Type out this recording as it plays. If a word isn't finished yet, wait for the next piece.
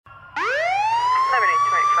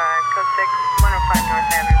code 6, 105 North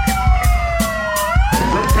Avenue, 52.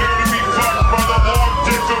 Prepare to be fucked by the long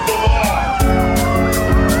dick of the law.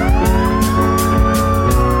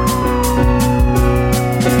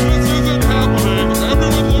 This isn't happening.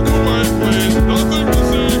 Everyone look away, please. Nothing to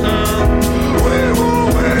see here.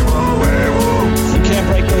 You can't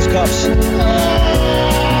break those cuffs.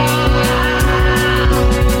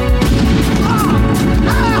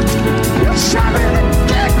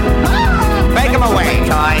 Make him away,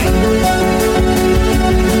 Toy.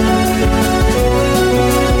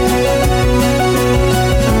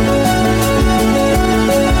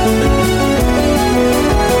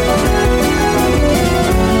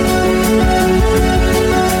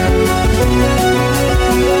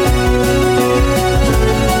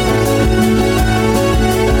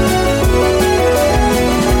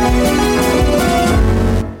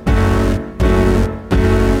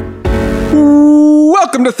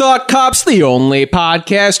 Welcome to Thought Cops, the only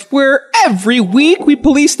podcast where every week we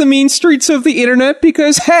police the mean streets of the internet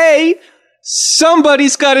because, hey,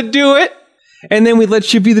 somebody's got to do it. And then we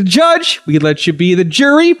let you be the judge, we let you be the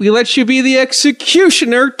jury, we let you be the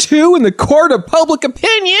executioner, too, in the court of public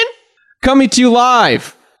opinion. Coming to you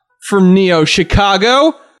live from Neo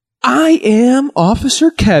Chicago, I am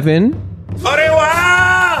Officer Kevin.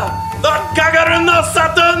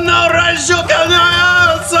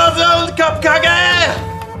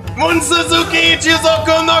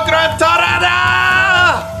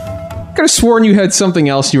 I could have sworn you had something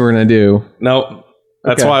else you were going to do. Nope.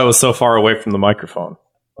 That's Okay. why I was so far away from the microphone.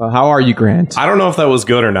 How are you, Grant? I don't know if that was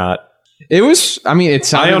good or not. It was, I mean, it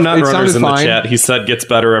sounded, IO it Nutrunners sounded in fine. the chat. He said gets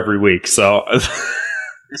better every week. So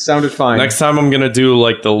It sounded fine. next time I'm going to do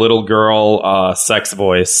like the little girl sex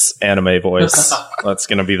voice, anime voice. That's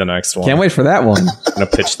going to be the next one. Can't wait for that one. I'm going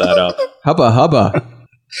to pitch that up. Hubba hubba.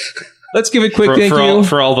 Let's give it a quick thank you.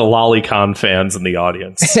 For all the Lolicon fans in the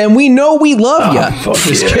audience. And we know we love you.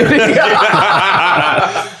 Just kidding.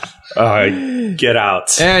 Get out.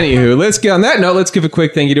 Anywho, let's get on that note. Let's give a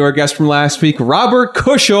quick thank you to our guest from last week, Robert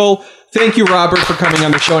Kushel. Thank you, Robert, for coming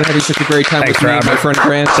on the show and having such a great time with me and my friend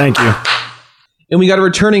Grant. Thank you. And we got a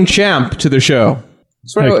returning champ to the show.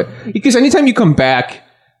 Because anytime you come back,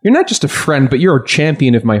 you're not just a friend, but you're a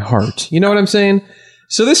champion of my heart. You know what I'm saying?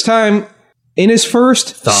 So this time, in his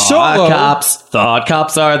first solo... Thought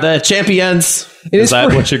Cops are the champions. It Is is that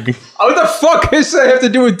for- what you're... What the fuck does that have to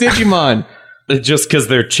do with Digimon? Just because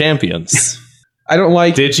they're champions. I don't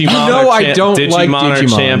like... Digimon You know are I don't like Digimon Digimon. are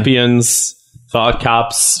champions. Thought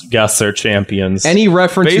Cops, guess are champions. Any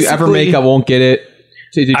reference you ever make, I won't get it.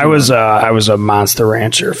 To Digimon. I was a Monster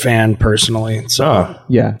Rancher fan personally. So Oh,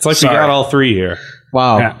 Yeah. it's like Sorry. we got all three here.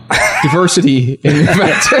 Wow. Yeah. Diversity in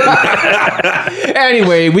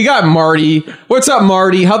Anyway, we got Marty. What's up,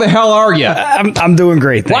 Marty? How the hell are you? I'm doing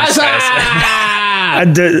great. Thanks, What's guys.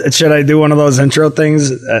 up? Should I do one of those intro things?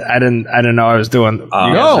 I didn't know I was doing.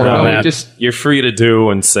 No, just... You're free to do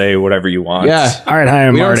and say whatever you want. Yeah. All right, hi,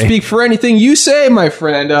 I'm We Marty. don't speak for anything you say, my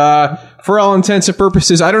friend. For all intents and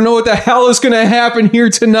purposes, I don't know what the hell is going to happen here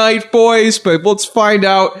tonight, boys, but let's find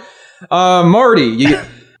out. Marty,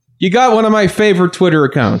 you got one of my favorite Twitter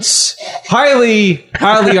accounts. Highly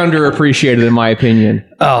underappreciated, in my opinion.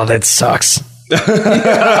 Oh, that sucks.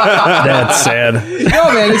 That's sad.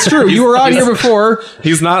 No, man, it's true. You were on here before.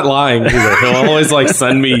 He's not lying either. He'll always like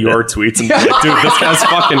send me your tweets and be like, dude, this guy's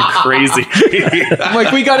fucking crazy. I'm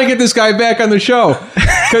like, we got to get this guy back on the show.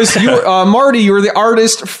 Because Marty, you were the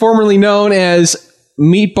artist formerly known as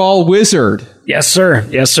Meatball Wizard. Yes, sir.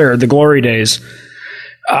 Yes, sir. The glory days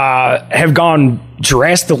have gone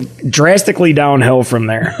drastically downhill from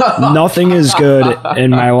there. Nothing is good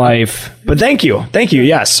in my life. But thank you.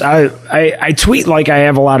 Yes, I tweet like I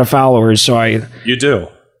have a lot of followers, so You do.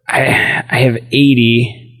 I have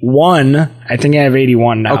 81. I think I have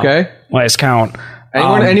 81 now. Okay. Last count.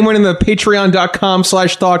 Anyone in the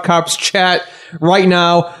patreon.com/thoughtcops chat right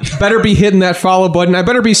now better be hitting that follow button. I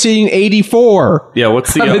better be seeing 84. Yeah,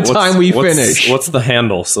 what's the By the time we finish. What's the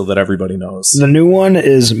handle so that everybody knows? The new one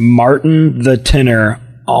is Martin the Tinner,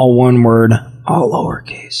 all one word, all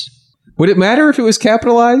lowercase. Would it matter if it was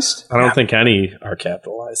capitalized? I don't think any are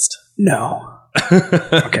capitalized. No.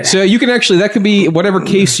 So you can actually, that could be whatever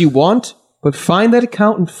case you want, but find that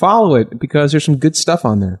account and follow it because there's some good stuff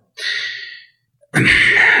on there.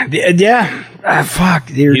 Yeah. Fuck.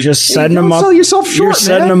 You're just setting them up. Sell yourself short, You're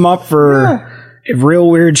setting man. them up for real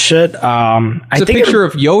weird shit. I It's a think picture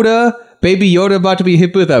of Yoda, baby Yoda about to be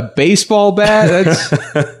hit with a baseball bat.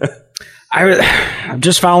 That's I'm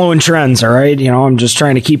just following trends, all right? You know, I'm just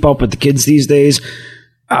trying to keep up with the kids these days.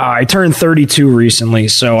 I turned 32 recently,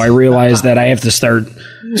 so I realized that I have to start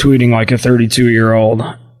tweeting like a 32-year-old.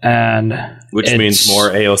 And Which means more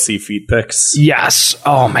AOC feet pics. Yes.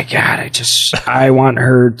 Oh my God. I want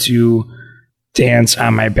her to dance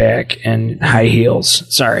on my back in high heels.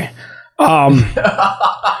 Sorry.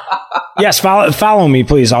 Yes. Follow me,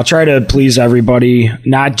 please. I'll try to please everybody,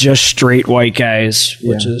 not just straight white guys,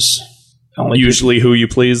 which is only Usually who you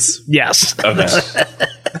please. Yes. Okay.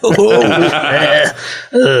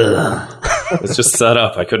 It's just set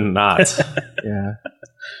up. I couldn't not. Yeah.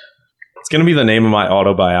 It's going to be the name of my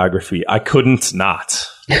autobiography. I couldn't not.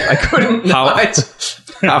 I couldn't How- not.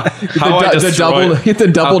 How I destroyed, the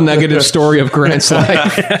double negative story of Grant's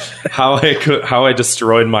life. how I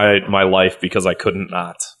destroyed my life because I couldn't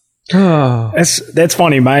not. Oh, That's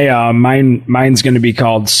funny. Mine's going to be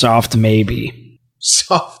called Soft Maybe.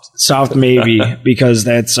 Soft Maybe, because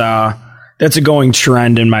that's a going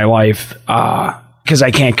trend in my life. Because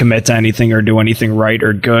I can't commit to anything or do anything right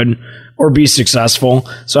or good or be successful.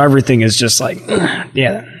 So everything is just like,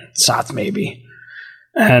 yeah, soft maybe.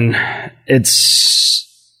 And it's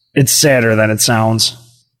sadder than it sounds.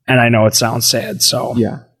 And I know it sounds sad. So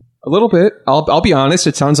yeah. A little bit. I'll be honest.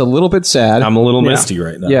 It sounds a little bit sad. I'm a little misty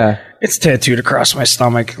right now. Yeah. it's tattooed across my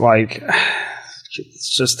stomach. Like,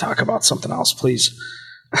 let's just talk about something else, please.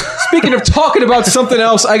 Speaking of talking about something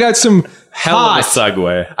else, I got some Hell of a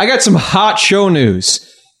segue. I got some hot show news.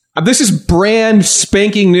 This is brand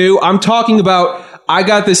spanking new. I'm talking about, I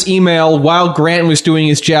got this email while Grant was doing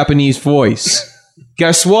his Japanese voice.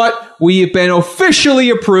 Guess what? We have been officially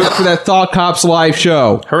approved for that Thought Cops live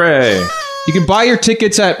show. Hooray. You can buy your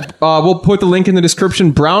tickets at, we'll put the link in the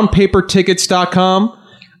description, brownpapertickets.com.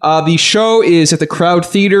 The show is at the Crowd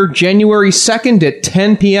Theater January 2nd at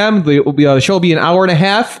 10 p.m. The show will be an hour and a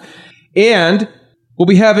half. And we'll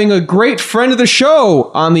be having a great friend of the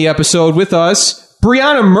show on the episode with us,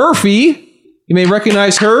 Brianna Murphy. You may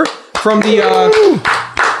recognize her from the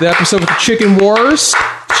episode with the Chicken Wars.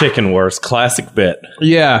 Chicken Wars, classic bit.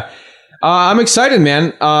 Yeah. I'm excited,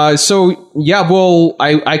 man. So, yeah, well,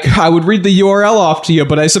 I would read the URL off to you,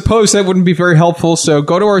 but I suppose that wouldn't be very helpful. So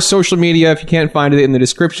go to our social media if you can't find it in the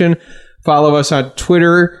description. Follow us on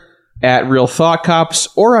Twitter at Real Thought Cops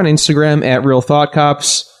or on Instagram at Real Thought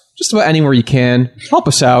Cops. Just about anywhere you can. Help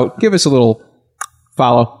us out. Give us a little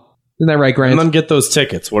follow. Isn't that right, Grant? And then get those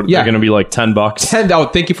tickets. What, Yeah. they're going to be like $10? Oh,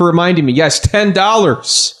 thank you for reminding me. Yes,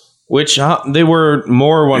 $10. Which they were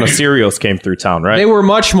more when Asirios came through town, right? They were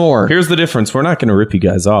much more. Here's the difference. We're not going to rip you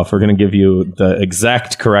guys off. We're going to give you the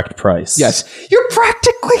exact correct price. Yes. You're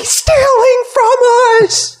practically stealing from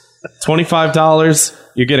us. $25,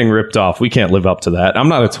 you're getting ripped off. We can't live up to that. I'm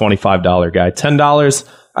not a $25 guy. $10,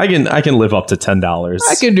 I can live up to $10.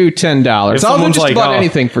 I can do $10. I'll do someone's just like, about oh,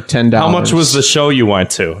 anything for $10. How much was the show you went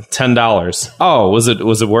to? $10. Oh, was it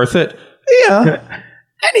worth it? Yeah.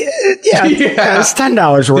 Yeah, it's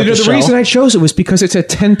 $10 worth You know, of the show. reason I chose it was because it's at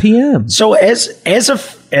 10 p.m. So as a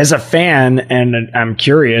fan, and I'm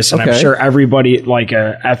curious, and I'm Okay. sure everybody, like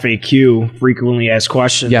a FAQ, frequently asked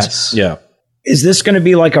questions. Yes. Yeah. Is this going to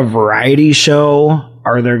be like a variety show?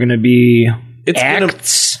 Are there going to be gonna-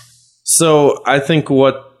 acts? So I think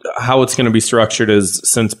how it's going to be structured is,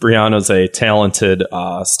 since Brianna's a talented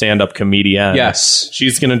stand-up comedian, Yes.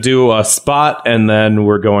 she's going to do a spot, and then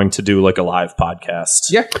we're going to do like a live podcast.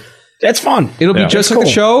 Yeah. That's fun. It'll be Yeah. just That's like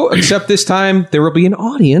the cool. show, except this time there will be an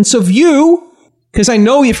audience of you. Because I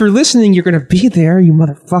know if you're listening, you're going to be there, you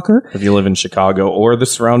motherfucker. If you live in Chicago or the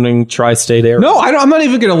surrounding tri-state area. No, I'm not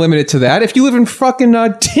even going to limit it to that. If you live in fucking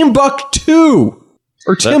Timbuktu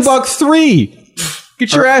or Timbuk3,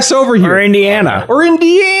 get your ass over here. Or Indiana. Or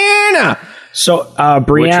Indiana. So, Which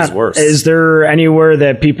Brianna, is worse? is there anywhere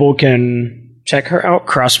that people can check her out,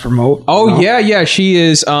 cross promote? Oh, yeah. She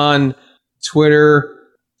is on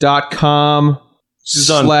twitter.com. She's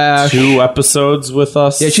done 2 episodes with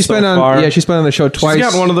us. Yeah, she's so been on. far. Yeah, she's been on the show twice. She's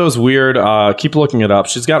got one of those weird. Keep looking it up.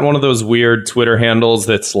 She's got one of those weird Twitter handles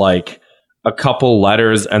that's like a couple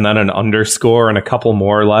letters and then an underscore and a couple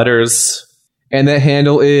more letters. And that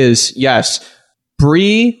handle is,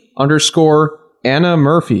 Bree_Anna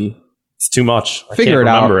Murphy. It's too much. I Figure can't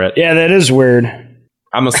it out. remember it. Yeah, that is weird.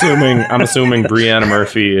 I'm assuming Brianna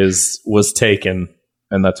Murphy was taken,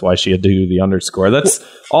 and that's why she had to do the underscore. That's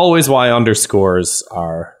always why underscores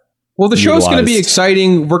are. Well, the show's going to be utilized.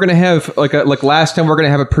 exciting. We're going to have, like last time, we're going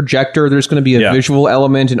to have a projector. There's going to be a Yeah. visual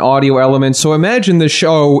element, an audio element. So imagine the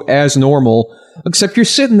show as normal, except you're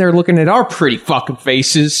sitting there looking at our pretty fucking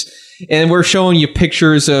faces, and we're showing you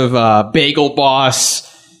pictures of Bagel Boss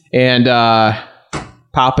and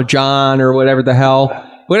Papa John or whatever the hell.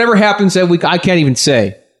 Whatever happens that week, I can't even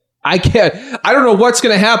say. I don't know what's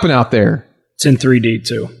going to happen out there. It's in 3D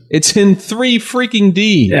too. It's in 3 freaking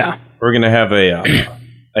D. Yeah. We're gonna have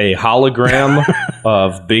a hologram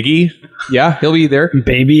of Biggie Yeah, he'll be there.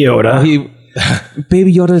 Baby Yoda.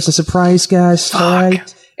 Baby Yoda is a surprise guest, all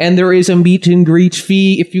right? And there is a meet and greet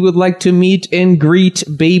fee if you would like to meet and greet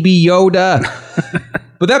Baby Yoda.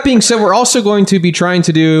 But that being said, we're also going to be trying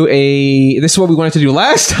to do this is what we wanted to do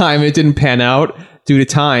last time. It didn't pan out due to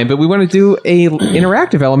time, but we want to do a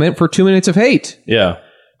interactive element for 2 minutes of hate. Yeah.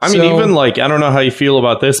 I mean, even like, I don't know how you feel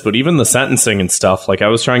about this, but even the sentencing and stuff, like I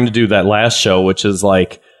was trying to do that last show, which is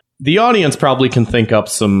like, the audience probably can think up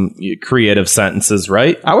some creative sentences,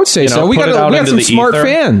 right? I would say so. We have some smart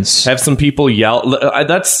fans. Have some people yell.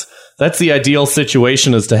 That's the ideal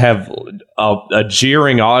situation, is to have a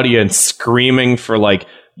jeering audience screaming for like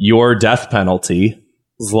your death penalty.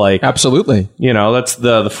 It's like, absolutely. You know, that's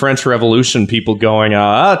the French Revolution people going,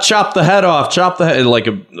 chop the head off, chop the head, like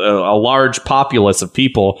a large populace of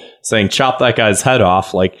people saying, chop that guy's head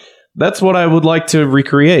off. Like, that's what I would like to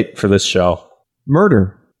recreate for this show.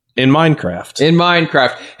 Murder. In Minecraft.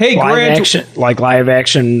 Hey, Grant. Live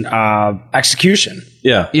action execution.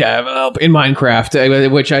 Yeah. Yeah, in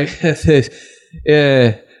Minecraft, which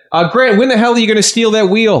Grant, when the hell are you going to steal that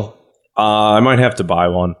wheel? I might have to buy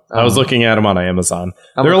one. I was looking at them on Amazon.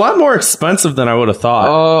 They're a lot more expensive than I would have thought.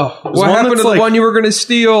 Oh, what happened to the one you were going to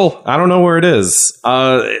steal? I don't know where it is.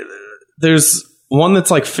 There's one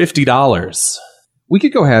that's like $50. We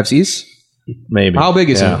could go halvesies. Maybe. How big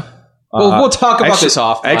is it? We'll talk about this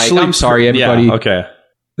off, Mike. Actually, I'm sorry, everybody. Yeah, okay.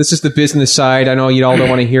 This is the business side. I know you all don't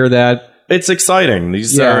want to hear that. It's exciting.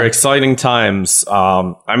 These are exciting times.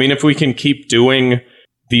 I mean, if we can keep doing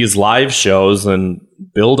these live shows and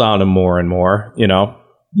build on them more and more, you know.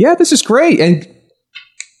 Yeah, this is great. And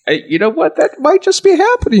you know what? That might just be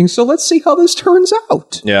happening. So let's see how this turns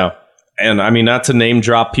out. Yeah. And I mean, not to name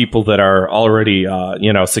drop people that are already,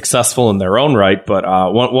 successful in their own right, but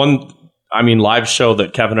one live show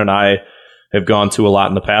that Kevin and I have gone to a lot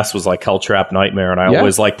in the past was like Helltrap Nightmare. And I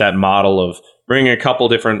always like that model of bringing a couple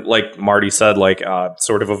different, like Marty said, like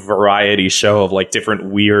sort of a variety show of like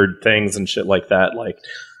different weird things and shit like that. Like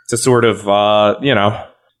to sort of,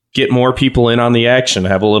 get more people in on the action,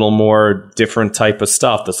 have a little more different type of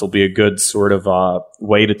stuff. This will be a good sort of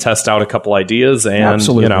way to test out a couple ideas and,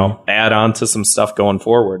 add on to some stuff going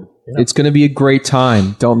forward. Yeah. It's going to be a great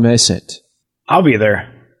time. Don't miss it. I'll be there.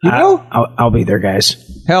 I'll be there, guys.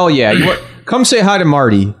 Hell yeah. Come say hi to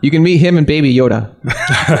Marty. You can meet him and Baby Yoda.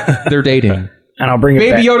 They're dating. And I'll bring it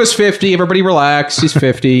Baby back. Yoda's 50. Everybody relax. He's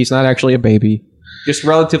 50. He's not actually a baby. Just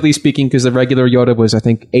relatively speaking, because the regular Yoda was, I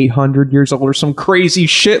think, 800 years old or some crazy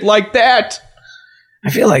shit like that.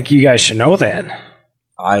 I feel like you guys should know that.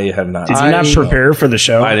 I have not. Did you not prepare for the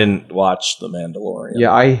show? I didn't watch The Mandalorian.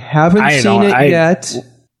 Yeah, I haven't seen it yet.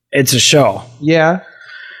 It's a show. Yeah.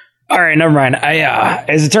 All right, never mind.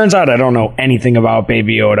 As it turns out, I don't know anything about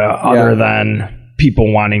Baby Yoda other than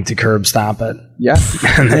people wanting to curb stomp it. Yeah.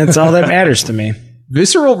 And that's all that matters to me.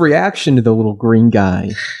 Visceral reaction to the little green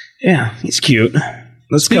guy. Yeah, he's cute.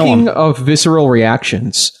 Speaking of visceral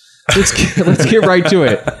reactions, let's get right to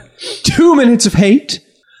it. 2 minutes of hate.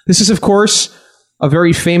 This is, of course, a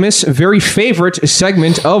very famous, very favorite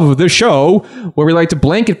segment of the show where we like to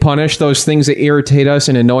blanket punish those things that irritate us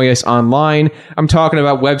and annoy us online. I'm talking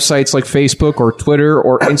about websites like Facebook or Twitter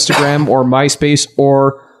or Instagram or MySpace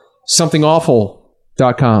or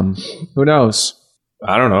somethingawful.com. Who knows?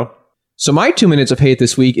 I don't know. So my 2 minutes of hate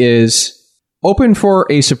this week is open for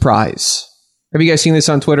a surprise. Have you guys seen this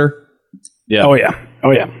on Twitter? Yeah. Oh, yeah.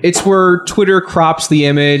 It's where Twitter crops the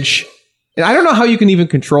image. And I don't know how you can even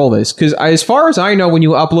control this, because as far as I know, when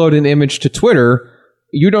you upload an image to Twitter,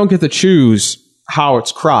 you don't get to choose how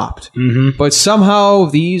it's cropped. Mm-hmm. But somehow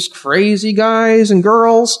these crazy guys and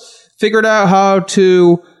girls figured out how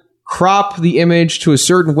to crop the image to a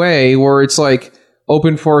certain way where it's like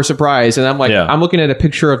open for a surprise. And I'm like, I'm looking at a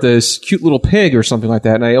picture of this cute little pig or something like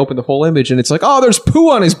that, and I open the whole image and it's like, oh, there's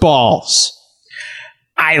poo on his balls.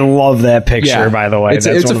 I love that picture, by the way. It's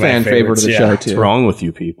a fan favorite of the show, too. What's wrong with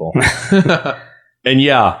you people? And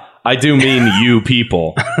yeah, I do mean you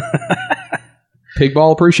people. Pig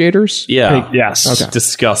ball appreciators? Yeah. Yes. Okay.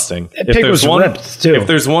 Disgusting. That pig was ripped, too. If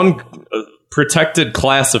there's one protected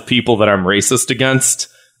class of people that I'm racist against,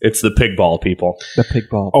 it's the pig ball people. The pig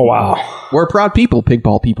ball. Oh, wow. We're proud people, pig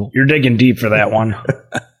ball people. You're digging deep for that one.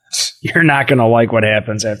 You're not going to like what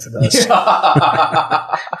happens after this.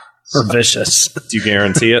 We're vicious. Do you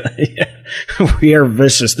guarantee it? Yeah. We are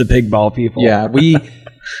vicious, the pig ball people. Yeah,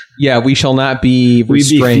 we shall not be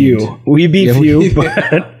restrained. We be few,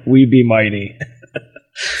 but we be mighty.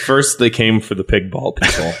 First, they came for the pig ball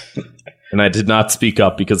people. And I did not speak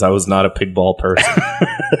up because I was not a pig ball person.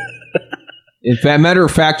 In fact, matter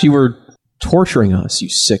of fact, you were torturing us, you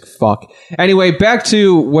sick fuck. Anyway, back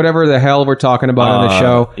to whatever the hell we're talking about on the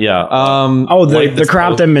show. Yeah. The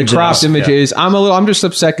cropped images. Cropped images. I'm just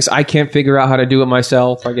upset because I can't figure out how to do it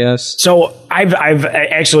myself, I guess. So I've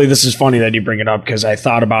actually, this is funny that you bring it up because I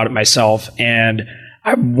thought about it myself, and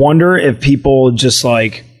I wonder if people just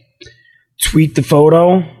like tweet the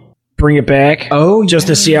photo, bring it back, just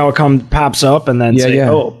to see how it pops up, and then say,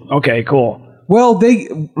 "Oh, okay, cool." Well,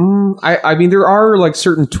 I mean, there are like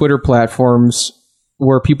certain Twitter platforms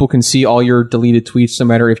where people can see all your deleted tweets, no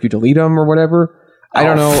matter if you delete them or whatever. I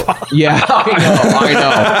don't know. Fuck. Yeah,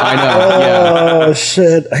 I know. Yeah. Oh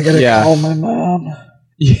shit! I gotta call my mom.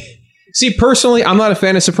 See, personally, I'm not a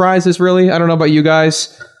fan of surprises. Really, I don't know about you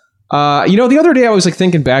guys. The other day I was like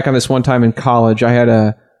thinking back on this one time in college. I had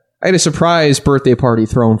a surprise birthday party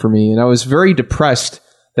thrown for me, and I was very depressed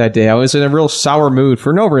that day. I was in a real sour mood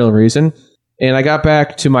for no real reason. And I got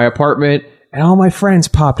back to my apartment, and all my friends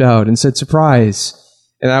popped out and said, surprise.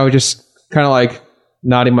 And I was just kind of like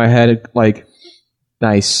nodding my head like,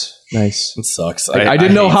 nice. It sucks. Like, I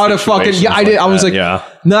didn't know how to fucking... Yeah, I did. I was like,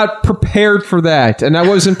 not prepared for that. And I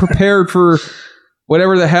wasn't prepared for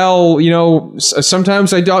whatever the hell,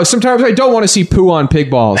 sometimes I don't want to see poo on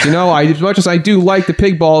pig balls. As much as I do like the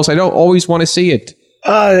pig balls, I don't always want to see it.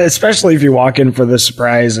 Especially if you walk in for the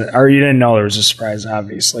surprise, or you didn't know there was a surprise,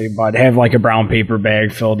 obviously, but have like a brown paper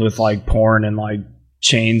bag filled with like porn and like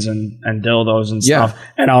chains and dildos and stuff,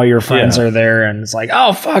 and all your friends are there, and it's like,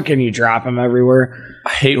 oh fuck, and you drop them everywhere.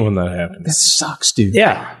 I hate when that happens. That sucks, dude.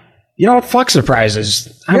 Yeah. You know what? Fuck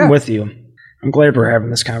surprises. I'm with you. I'm glad we're having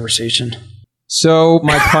this conversation. So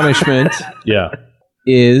my punishment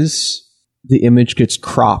is the image gets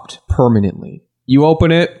cropped permanently. You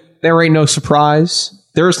open it, there ain't no surprise.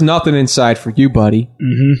 There's nothing inside for you, buddy.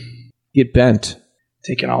 Mm-hmm. Get bent.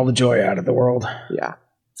 Taking all the joy out of the world. Yeah.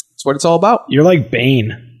 That's what it's all about. You're like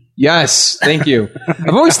Bane. Yes. Thank you.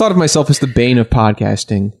 I've always thought of myself as the Bane of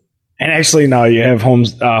podcasting. And actually, no, you have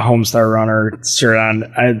Homestar Runner shirt on.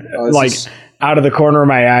 Out of the corner of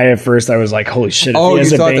my eye at first, I was like, holy shit, if he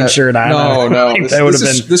has a Bane shirt on. No.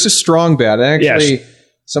 This is strong bad. Actually,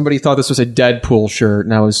 somebody thought this was a Deadpool shirt,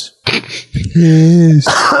 and I was pissed.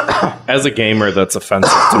 As a gamer, that's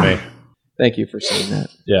offensive to me. Thank you for saying that.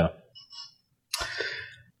 Yeah.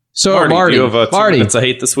 So, Marty, do you have 2 minutes of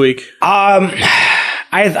hate this week?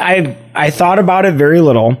 I thought about it very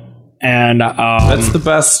little, and that's the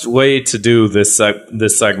best way to do this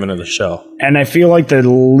segment of the show. And I feel like the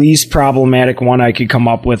least problematic one I could come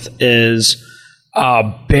up with is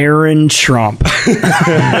Barron Trump.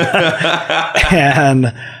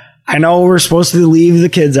 And I know we're supposed to leave the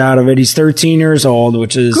kids out of it. He's 13 years old,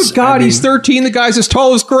 which is... Good God, he's 13. The guy's as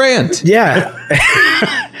tall as Grant. Yeah.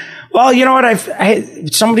 Well, you know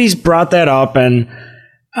what? Somebody's brought that up, and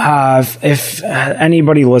if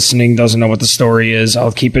anybody listening doesn't know what the story is,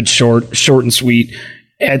 I'll keep it short and sweet.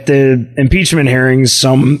 At the impeachment hearings,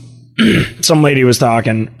 some lady was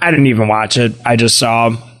talking. I didn't even watch it. I just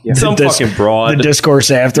saw fucking broad the discourse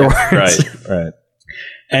afterwards. Right.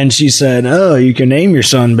 And she said, "Oh, you can name your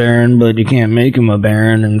son Barron, but you can't make him a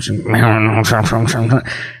Baron." And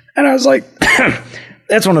I was like,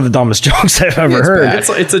 "That's one of the dumbest jokes I've ever heard."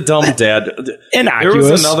 It's a dumb dad. Innocuous.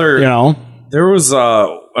 There was another, There was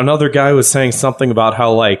another guy who was saying something about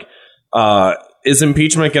how is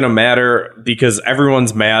impeachment going to matter because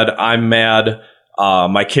everyone's mad? I'm mad.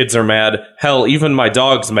 My kids are mad. Hell, even my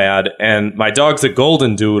dog's mad, and my dog's a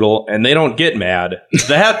golden doodle, and they don't get mad.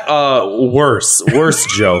 That worse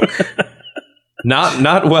joke.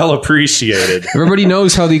 Not well appreciated. Everybody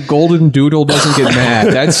knows how the golden doodle doesn't get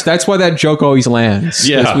mad. That's why that joke always lands.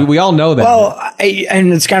 Yeah, we all know that. Well,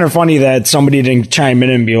 and it's kind of funny that somebody didn't chime in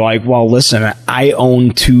and be like, "Well, listen, I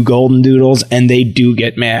own 2 golden doodles, and they do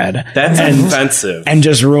get mad." That's offensive, and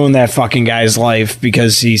just ruin that fucking guy's life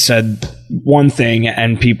because he said one thing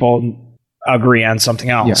and people agree on something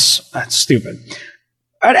else. Yeah. That's stupid.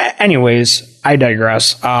 But anyways, I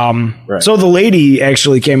digress. So the lady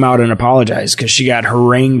actually came out and apologized because she got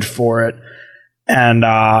harangued for it. And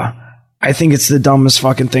I think it's the dumbest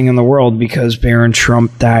fucking thing in the world because Barron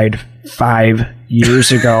Trump died 5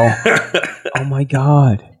 years ago. Oh my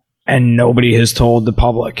God. And nobody has told the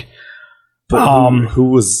public. But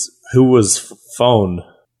who was phone?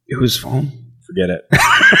 Whose phone? Forget it.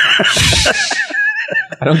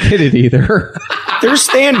 I don't get it either. There's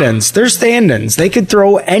stand-ins. They could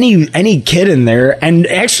throw any kid in there, and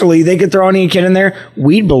actually, they could throw any kid in there.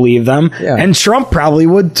 We'd believe them, and Trump probably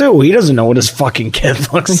would too. He doesn't know what his fucking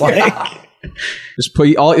kid looks like. Just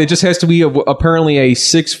put all. It just has to be apparently a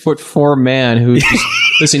 6'4" man who.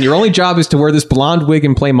 Listen, your only job is to wear this blonde wig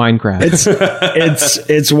and play Minecraft.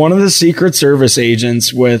 It's one of the Secret Service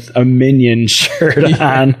agents with a Minion shirt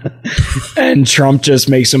on, and Trump just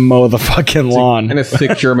makes him mow the fucking lawn. And a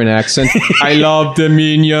thick German accent. I love the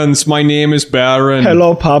Minions. My name is Baron.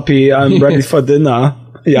 Hello, puppy. I'm ready for dinner.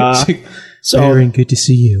 Yeah. So Baron, good to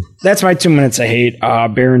see you. that's my 2 minutes of hate.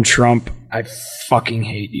 Baron Trump, I fucking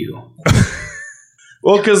hate you.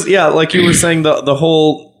 Well, because, like you were saying, the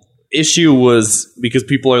whole issue was because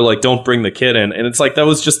people are like, don't bring the kid in. And it's like, that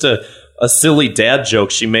was just a silly dad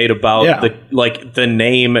joke she made about the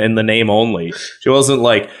name and the name only. She wasn't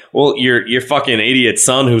like, well, your fucking idiot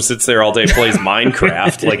son who sits there all day plays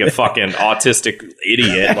Minecraft like a fucking autistic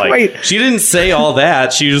idiot. Like, Wait. she didn't say all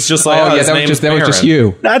that. She was just like, that was just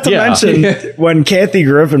you. Not to mention when Kathy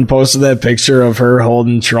Griffin posted that picture of her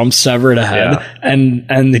holding Trump's severed head, and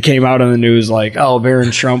it came out on the news like, oh,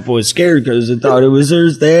 Baron Trump was scared because it thought it was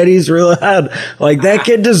his daddy's real head. Like, that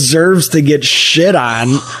kid deserves to get shit on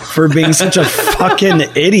for being such a fucking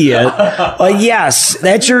idiot. Like, yes,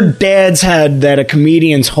 that's your dad's head that a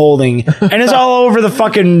comedian's holding, and it's all over the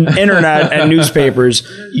fucking internet and newspapers.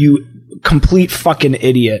 You complete fucking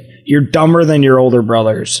idiot. You're dumber than your older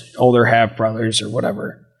half brothers or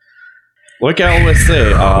whatever. Like I always say,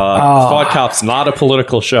 Squad Cop's not a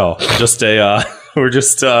political show. Just we're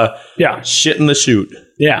just shit in the chute.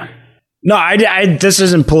 Yeah. No, this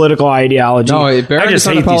isn't political ideology. No, I Baron just is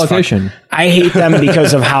not hate a politician. I hate them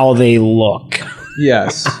because of how they look.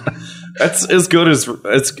 Yes. That's as good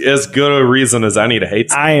a reason as any to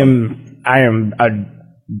hate someone. I am a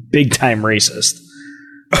big time racist.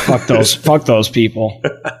 Fuck those people.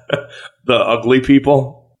 The ugly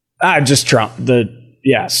people? Just Trump.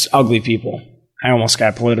 Ugly people. I almost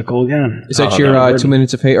got political again. Is that your 2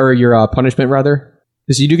 minutes of hate, or your punishment rather?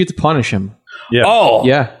 Because you do get to punish him. Yeah. Oh.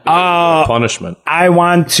 Yeah. Punishment. I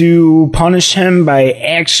want to punish him by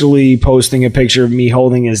actually posting a picture of me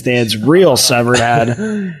holding his dad's real severed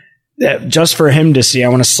head. Just for him to see. I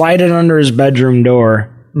want to slide it under his bedroom door,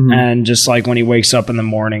 and just like when he wakes up in the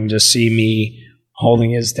morning, just see me holding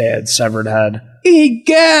his dad's severed head.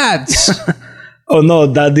 Egads! Oh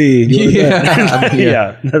no, Daddy!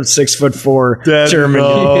 Yeah. That 6'4" Dad, German.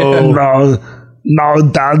 no.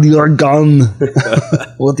 No, Dad, you're gone.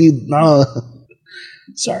 What do you know?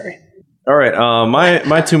 Sorry. All right.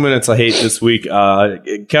 My 2 minutes I hate this week.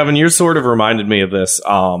 Kevin, you sort of reminded me of this.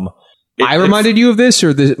 I reminded you of this,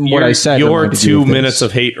 or what I said? Your 2 minutes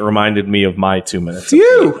of hate reminded me of my 2 minutes.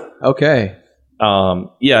 Phew. Okay. I'm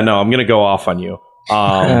going to go off on you.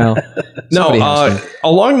 Well,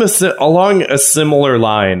 along a similar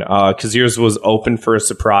line, because yours was open for a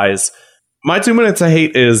surprise. My 2 minutes I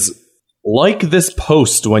hate is like this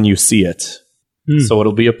post when you see it. So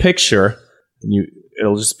it'll be a picture, and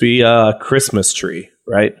it'll just be a Christmas tree,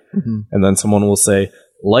 right? And then someone will say,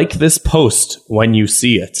 like this post when you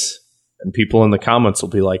see it. And people in the comments will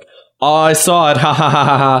be like, oh, I saw it, ha ha ha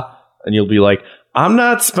ha ha. And you'll be like, I'm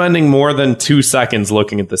not spending more than 2 seconds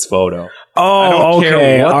looking at this photo. Oh,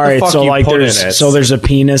 okay. All right. So like there's a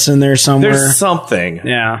penis in there somewhere. There's something.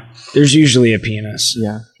 Yeah. There's usually a penis.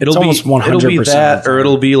 Yeah. It'll be almost 100%. It'll be that, or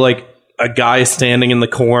it'll be like a guy standing in the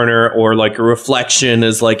corner, or like a reflection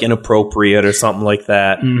is like inappropriate or something like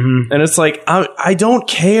that. And it's like, I don't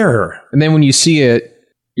care. And then when you see it,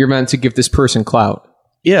 you're meant to give this person clout.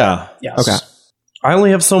 Yeah. Yes. Okay. I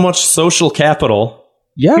only have so much social capital.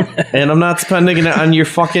 Yeah. And I'm not spending it on your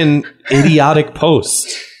fucking idiotic post.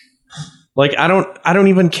 Like, I don't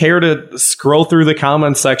even care to scroll through the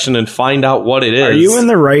comment section and find out what it is. Are you in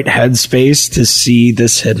the right headspace to see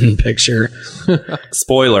this hidden picture?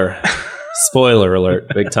 Spoiler alert.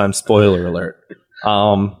 Big time spoiler alert.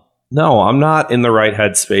 No, I'm not in the right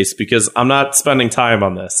headspace because I'm not spending time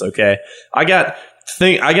on this. Okay. I got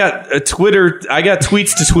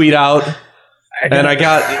tweets to tweet out, and I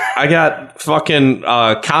got fucking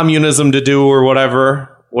communism to do, or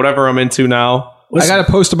whatever I'm into now. I got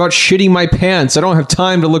to post about shitting my pants. I don't have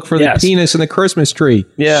time to look for the penis in the Christmas tree.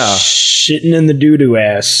 Yeah. Shitting in the doo-doo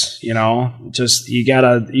ass, just you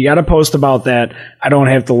gotta post about that. I don't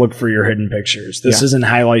have to look for your hidden pictures. This isn't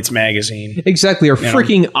Highlights magazine. Exactly. Or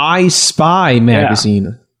freaking I Spy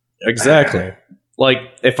magazine. Yeah. Exactly. Like,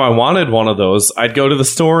 if I wanted one of those, I'd go to the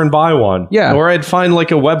store and buy one. Yeah. Or I'd find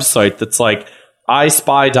like a website that's like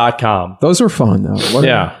ispy.com. Those are fun though.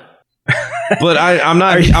 Yeah. But I'm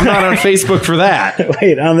not on Facebook for that.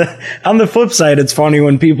 Wait, on the flip side, it's funny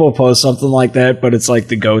when people post something like that, but it's like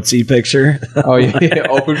the goatsy picture. Oh yeah,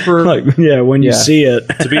 open for when you see it.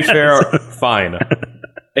 To be fair, fine.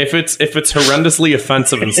 If it's horrendously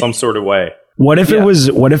offensive in some sort of way, What if it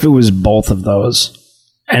was both of those?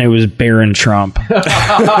 And it was Barron Trump.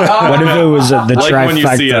 What if it was the Like trifecta? when you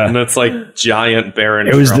see it and it's like giant Baron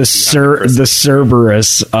It was Trump the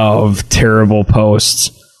Cerberus of terrible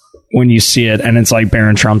posts when you see it, and it's like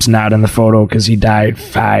Barron Trump's not in the photo because he died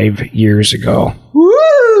 5 years ago.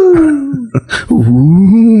 Woo!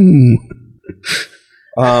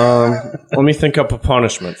 Let me think up a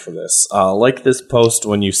punishment for this. Like this post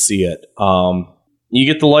when you see it. You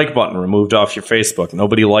get the like button removed off your Facebook.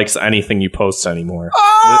 Nobody likes anything you post anymore.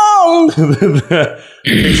 Oh!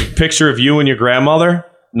 Picture of you and your grandmother.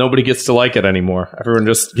 Nobody gets to like it anymore. Everyone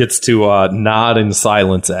just gets to nod in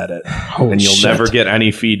silence at it. And you'll never get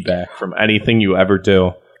any feedback from anything you ever do.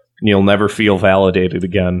 And you'll never feel validated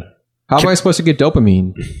again. How am I supposed to get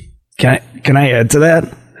dopamine? Can I add to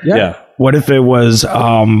that? Yeah. What if it was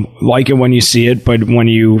like it when you see it, but when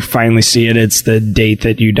you finally see it, it's the date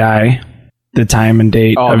that you die, the time and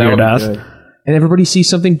date of that your would be death? good. And everybody sees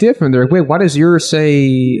something different. They're like, wait, why does yours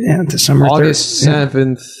say December August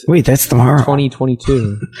 7th, Wait, that's tomorrow.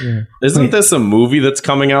 2022? Yeah. Isn't this a movie that's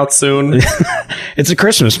coming out soon? It's a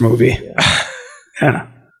Christmas movie. Yeah.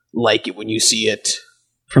 Like it when you see it.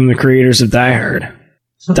 From the creators of Die Hard.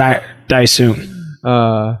 Die soon.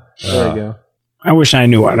 There you go. I wish I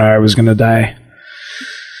knew when I was going to die.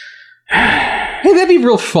 Hey, that'd be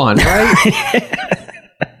real fun, right?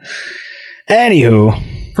 Anywho.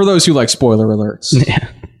 For those who like spoiler alerts. Yeah.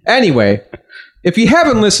 Anyway, if you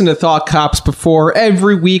haven't listened to Thought Cops before,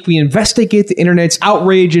 every week we investigate the internet's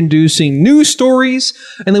outrage-inducing news stories,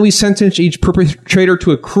 and then we sentence each perpetrator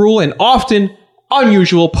to a cruel and often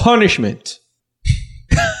unusual punishment.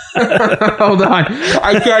 Hold on.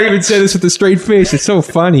 I can't even say this with a straight face. It's so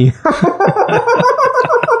funny.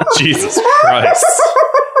 Jesus Christ.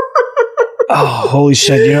 Oh, holy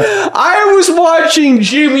shit. You know, I was watching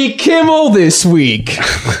Jimmy Kimmel this week.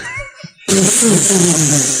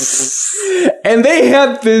 And they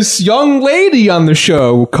had this young lady on the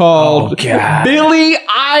show called Billie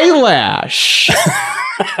Eyelash.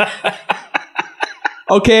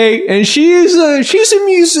 Okay, and she's a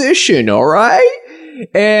musician, all right?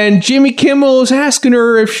 And Jimmy Kimmel is asking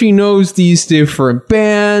her if she knows these different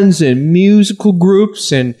bands and musical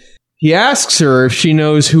groups, and he asks her if she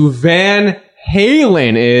knows who Van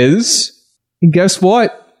Halen is. And guess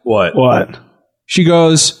what? What? She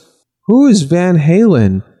goes, "Who is Van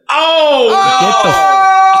Halen?"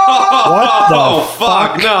 what the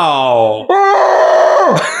Fuck no.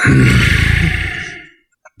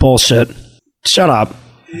 bullshit. Shut up.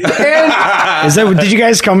 Did you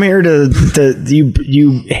guys come here to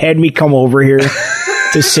you had me come over here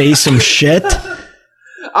to say some shit?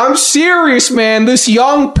 I'm serious, man. This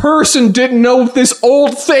young person didn't know what this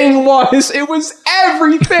old thing was. It was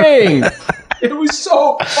everything. It was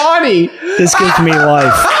so funny. This gives me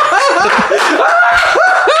life.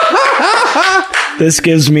 This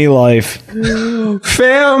gives me life.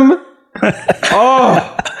 Fam.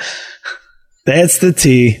 Oh. That's the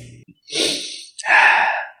tea.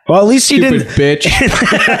 Well, at least she Stupid didn't. bitch.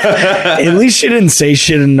 At least she didn't say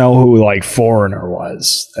she didn't know who like Foreigner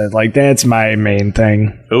was. Like that's my main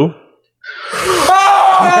thing. Who?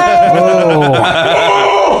 Oh.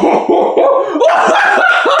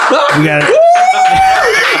 We got it.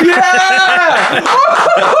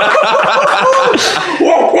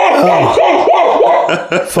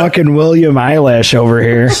 Oh. Fucking William Eyelash over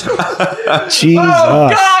here. Jesus.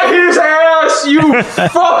 God, his ass, you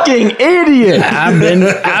fucking idiot. I've been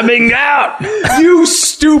out. You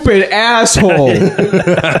stupid asshole.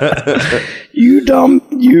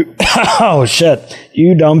 Oh shit.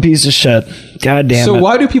 You dumb piece of shit. God damn So it.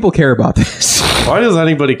 why do people care about this? Why does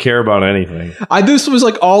anybody care about anything? This was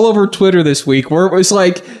like all over Twitter this week where it was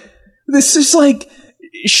like, this is like,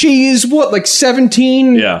 she is what, like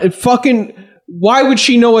 17? Yeah. And fucking, why would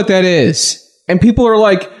she know what that is? And people are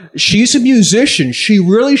like, she's a musician. She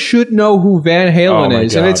really should know who Van Halen Oh my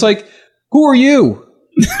is. God. And it's like, who are you?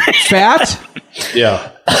 Fat?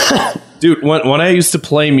 Yeah. Dude, when I used to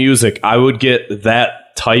play music, I would get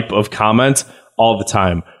that type of comment all the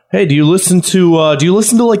time. Hey, do you listen to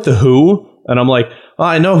like The Who? And I'm like, oh,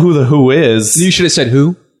 I know who The Who is. You should have said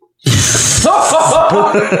who?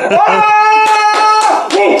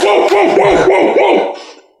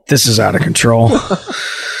 This is out of control.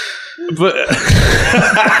 But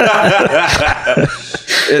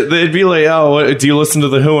they'd be like, oh, do you listen to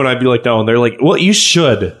The Who? And I'd be like, no. And they're like, well, you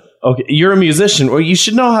should. Okay, you're a musician. Well, you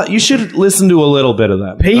should know how. You should listen to a little bit of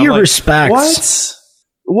them. Pay And I'm your like, respects.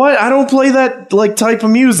 What? I don't play that like type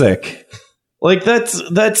of music. Like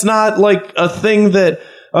that's not like a thing that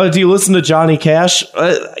Oh, do you listen to Johnny Cash?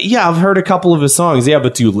 Yeah, I've heard a couple of his songs. Yeah,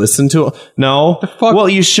 but do you listen to him? No. Well,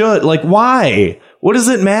 you should. Like, why? What does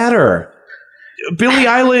it matter? Billie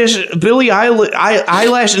Eilish.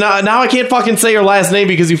 Now I can't fucking say her last name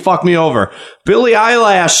because you fucked me over. Billie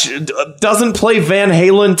Eilish doesn't play Van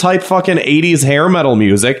Halen type fucking 80s hair metal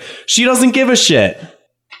music. She doesn't give a shit.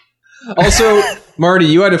 Also, Marty,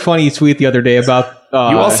 you had a funny tweet the other day about. You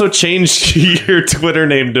also changed your Twitter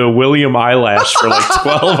name to William Eyelash for like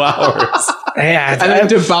 12 hours. Yeah, and then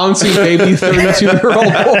to Bouncy Baby 32-year-old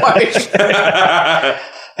boy.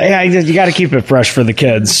 Yeah, you got to keep it fresh for the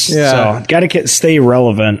kids. Yeah. So got to stay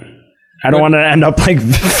relevant. I don't want to end up like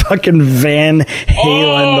fucking Van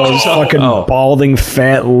Halen, those fucking balding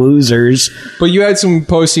fat losers. But you had some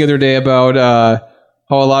posts the other day about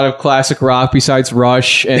how a lot of classic rock besides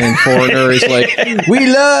Rush and Foreigner is like, we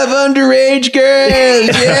love underage girls.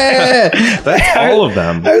 Yeah. That's all of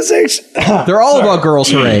them. I was actually, they're all about girls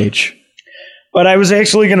her age. But I was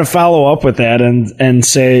actually going to follow up with that and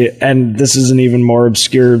say, and this is an even more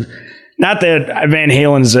obscure, not that Van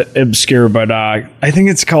Halen's obscure, but I think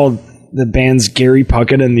it's called, the band's Gary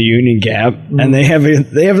Puckett and the Union Gap, and they have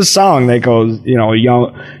a song that goes, you know,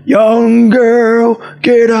 young girl,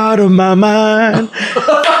 get out of my mind.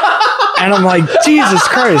 And I'm like, Jesus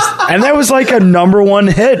Christ. And that was like a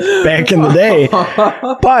 #1 hit back in the day.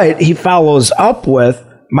 But he follows up with,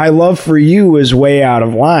 my love for you is way out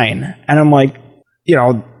of line. And I'm like, you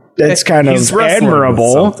know, that's kind of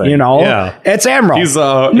admirable, you know. Yeah. It's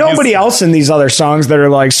admirable. Nobody else in these other songs that are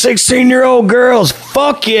like 16-year-old girls,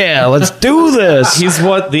 fuck yeah, let's do this. He's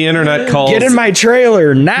what the internet calls... Get in my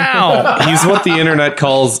trailer now. He's what the internet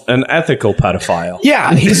calls an ethical pedophile.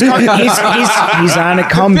 Yeah, he's on a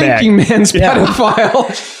comeback. Thinking man's pedophile.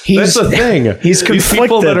 That's the thing. He's conflicted. These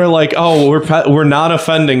people that are like, oh, we're not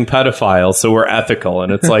offending pedophiles, so we're ethical.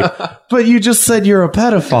 And it's like, but you just said you're a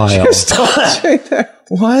pedophile. Just don't say that.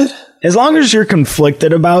 What? As long as you're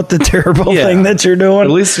conflicted about the terrible thing that you're doing. At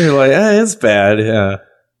least you're like, it's bad, yeah.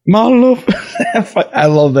 My love. I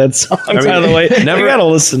love that song, by the way. You gotta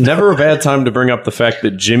listen. Never a bad time to bring up the fact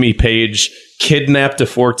that Jimmy Page kidnapped a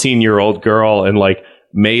 14-year-old girl and like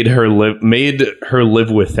made her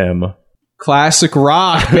live with him. Classic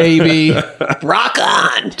rock, baby. Rock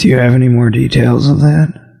on. Do you have any more details of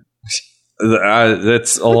that?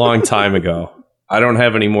 That's a long time ago. I don't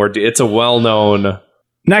have any more. It's a well-known...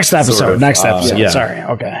 Next episode. Sort of, next episode. yeah. Sorry.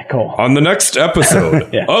 Okay, cool. On the next episode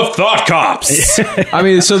of Thought Cops. I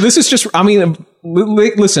mean, so this is just, I mean,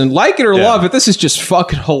 listen, like it or love it, this is just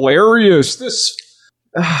fucking hilarious.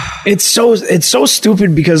 It's so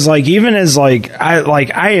stupid because like even as I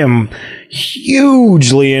am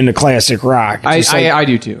hugely into classic rock. I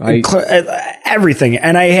do too. Everything,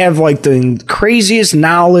 and I have like the craziest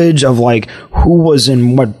knowledge of like who was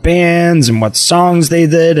in what bands and what songs they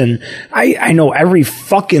did, and I know every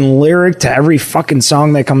fucking lyric to every fucking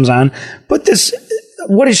song that comes on. But this,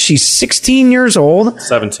 what is she, 16 years old?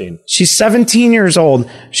 17. She's 17 years old.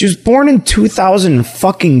 She was born in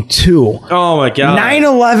 2002. Oh my God.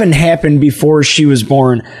 9/11 happened before she was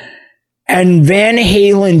born. And Van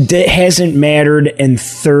Halen hasn't mattered in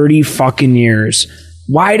 30 fucking years.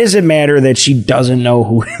 Why does it matter that she doesn't know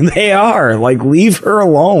who they are? Like, leave her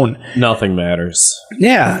alone. Nothing matters.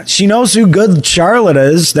 Yeah, she knows who Good Charlotte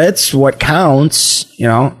is. That's what counts, you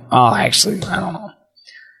know? Oh, actually, I don't know.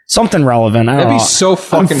 Something relevant. I don't know. That'd be so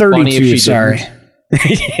fucking I'm 32, funny if she sorry. didn't.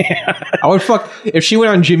 I would if she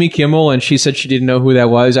went on Jimmy Kimmel and she said she didn't know who that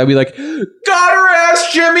was. I'd be like, got her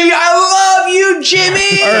ass, Jimmy. I love you,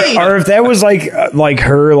 Jimmy. Or if that was like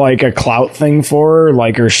her, like a clout thing for her,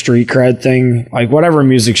 like her street cred thing, like whatever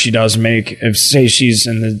music she does make. If say she's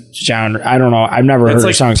in the genre, I don't know. I've never heard It's her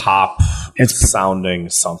like songs. pop. It's sounding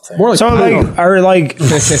something. More like so like, or like,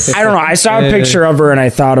 I don't know. I saw a picture of her and I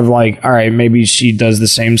thought of like, all right, maybe she does the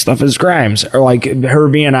same stuff as Grimes, or like her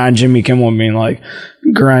being on Jimmy Kimmel and being like,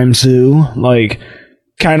 Grimes who, like,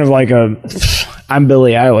 kind of like I'm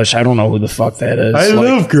Billie Eilish. I don't know who the fuck that is. I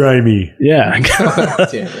love grimy. Yeah,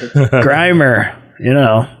 Grimer. You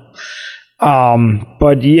know.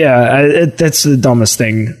 But yeah, that's the dumbest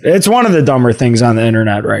thing. It's one of the dumber things on the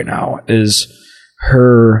internet right now is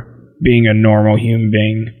her being a normal human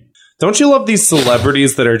being. Don't you love these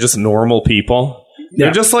celebrities that are just normal people? Yeah.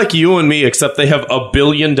 They're just like you and me, except they have $1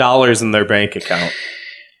 billion in their bank account.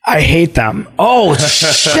 I hate them. Oh,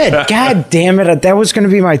 shit. God damn it. That was going to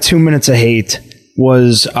be my 2 minutes of hate.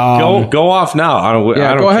 Was go off now. I don't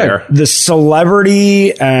go ahead. care. The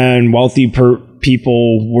celebrity and wealthy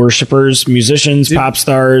people, worshippers, musicians, pop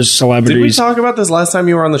stars, celebrities. Did we talk about this last time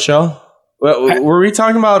you were on the show? Were we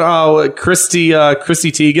talking about Chrissy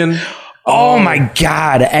Teigen? Oh my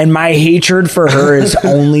God. And my hatred for her has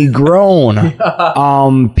only grown.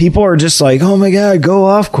 People are just like, oh my God, go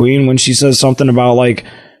off, Queen, when she says something about like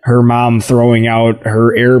her mom throwing out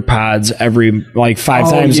her AirPods every like 5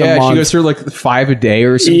 times a month. She goes through like 5 a day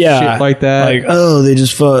or some shit like that. Like, oh, they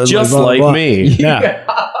just Just blah, like blah. me. Yeah.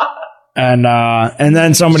 And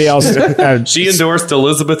then somebody else. She endorsed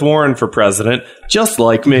Elizabeth Warren for president, just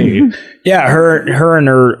like me. Yeah, her and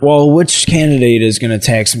her. Well, which candidate is going to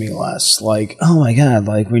tax me less? Like, oh my God,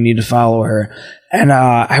 like we need to follow her. And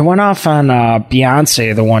I went off on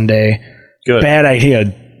Beyonce the one day. Good. Bad idea.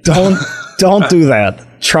 Don't do that.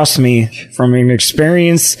 Trust me, from an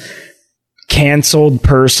experienced canceled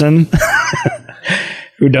person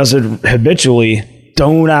who does it habitually.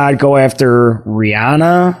 Do not go after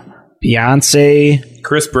Rihanna, Beyonce.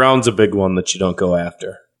 Chris Brown's a big one that you don't go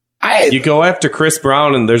after. You go after Chris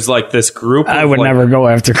Brown, and there's like this group. I would never go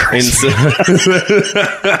after Chris. Sorry,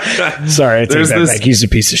 I take that back. He's a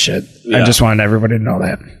piece of shit. Yeah. I just wanted everybody to know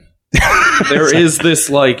that. There is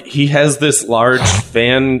this like he has this large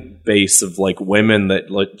fan base of like women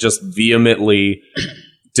that like just vehemently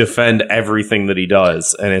defend everything that he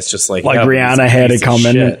does, and it's just like Rihanna had to come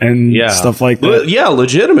in and stuff like that. Yeah,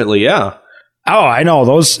 legitimately, yeah. Oh, I know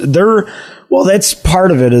those. That's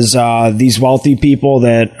part of it. Is these wealthy people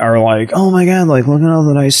that are like, oh my God, like look at all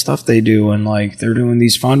the nice stuff they do, and like they're doing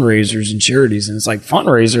these fundraisers and charities, and it's like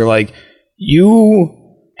fundraiser, like you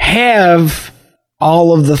have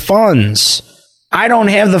all of the funds. I don't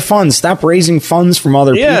have the funds. Stop raising funds from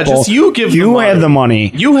other people. Yeah, just you give. You have the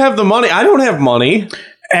money. You have the money. I don't have money.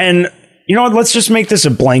 And you know what? Let's just make this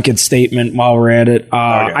a blanket statement while we're at it.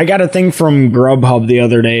 I got a thing from Grubhub the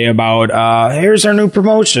other day about here's our new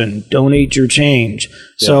promotion: donate your change.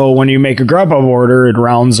 Yeah. So when you make a Grubhub order, it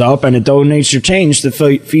rounds up and it donates your change to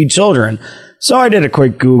feed children. So I did a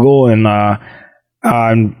quick Google and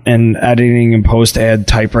editing and post ad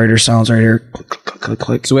typewriter sounds right here. Click, click, click,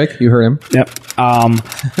 click. Zwick, you heard him. Yep.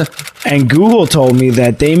 And Google told me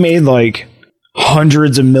that they made like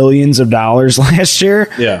hundreds of millions of dollars last year.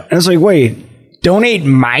 Yeah. And I was like, wait, donate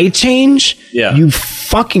my change? Yeah. You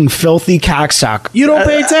fucking filthy cocksock. You don't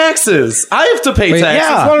pay taxes. I have to pay taxes.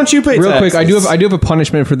 yeah. Why don't you pay Real taxes? quick, I do have a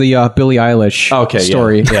punishment for the Billie Eilish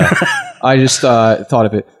story. Yeah. I just thought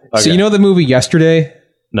of it. Okay. So you know the movie Yesterday?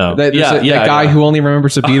 No. That guy who only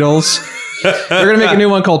remembers the Beatles? They're going to make a new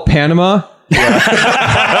one called Panama.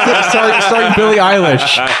 starring Billie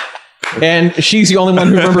Eilish. And she's the only one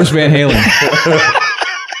who remembers Van Halen.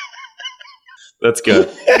 That's good.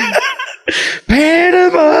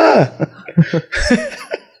 Panama!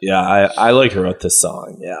 Yeah, I like wrote this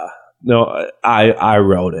song. Yeah. No, I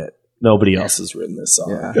wrote it. Nobody else has written this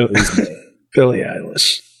song. Yeah. It was me. Billie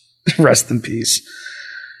Eilish. Rest in peace.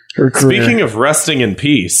 Her career. Speaking of resting in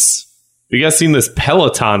peace, have you guys seen this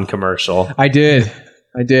Peloton commercial? I did.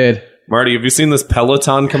 Marty, have you seen this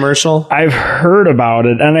Peloton commercial? I've heard about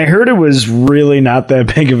it, and I heard it was really not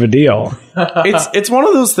that big of a deal. It's one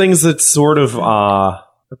of those things that's sort of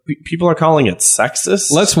people are calling it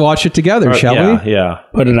sexist. Let's watch it together, shall we? Yeah.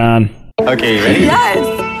 Put it on. Okay, you ready?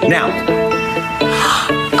 Yes. Now,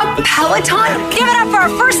 A Peloton? Give it up for our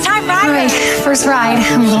first time ride. All right, first ride.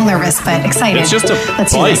 I'm a little nervous, but excited. It's just a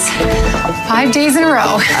Let's bike. do this. 5 days in a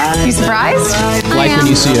row. You surprised? Like when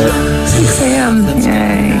you see it. 6 a.m.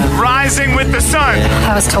 Yay. Rising with the sun.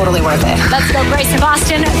 That was totally worth it. Let's go Grace in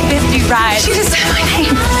Boston 50 rides. She just said my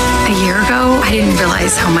name. A year ago, I didn't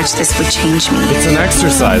realize how much this would change me. It's an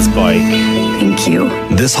exercise bike. Thank you.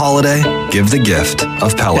 This holiday, give the gift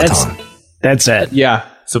of Peloton. That's it. Yeah.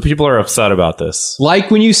 So people are upset about this. Like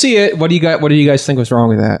when you see it, what do you guys think was wrong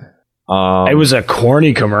with that? It was a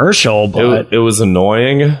corny commercial, but it was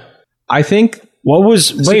annoying. I think what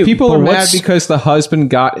was people are mad because the husband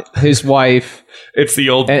got his wife. It's the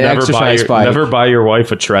old an exercise bike. never buy your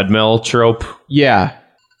wife a treadmill trope. Yeah.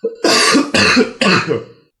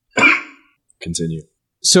 Continue.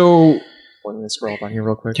 So let me scroll up on here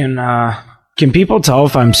real quick. Can people tell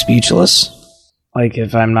if I'm speechless? Like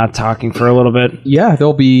if I'm not talking for a little bit? Yeah,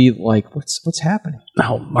 they'll be like, "What's happening?"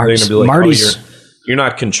 No, Marty's you're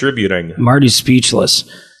not contributing. Marty's speechless.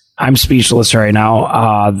 I'm speechless right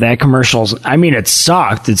now. That commercial's. I mean, it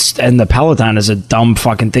sucked. And the Peloton is a dumb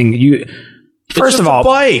fucking thing. First of all,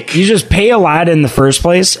 bike. You just pay a lot in the first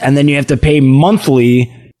place, and then you have to pay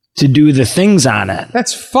monthly to do the things on it.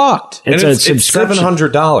 That's fucked. It's a subscription.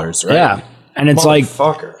 $700, right? Yeah. And it's like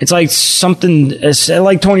something. It's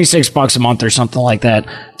like $26 a month or something like that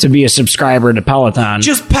to be a subscriber to Peloton.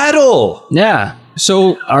 Just pedal. Yeah.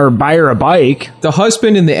 So, or buy her a bike. The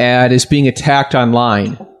husband in the ad is being attacked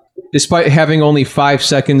online, despite having only 5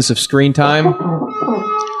 seconds of screen time.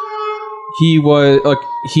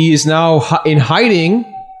 he is now in hiding,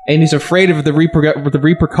 and he's afraid of the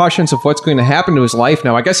repercussions of what's going to happen to his life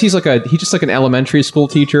now. I guess he's just like an elementary school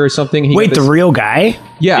teacher or something. Wait, the real guy?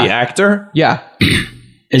 Yeah, the actor? Yeah.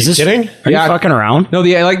 Is this kidding? Are you fucking around? No,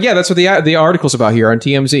 that's what the article's about here on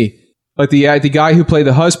TMZ. Like the guy who played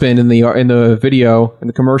the husband in the video in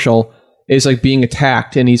the commercial is like being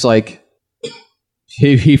attacked, and he's like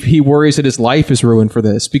he worries that his life is ruined for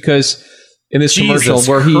this because in this commercial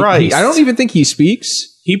where he I don't even think he speaks.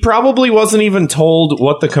 He probably wasn't even told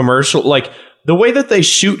what the commercial, like the way that they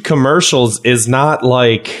shoot commercials is not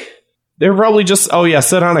like, they're probably just, oh yeah,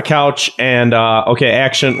 sit on a couch and okay,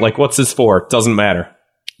 action, like what's this for? Doesn't matter.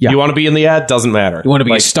 Yeah. You want to be in the ad? Doesn't matter. You want to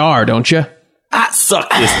be a star, don't you? Suck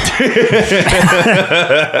this.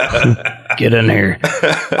 Get in here.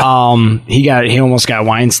 He almost got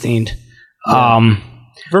Weinsteined.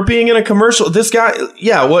 For being in a commercial, this guy,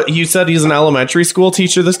 what you said, he's an elementary school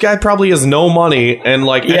teacher. This guy probably has no money, and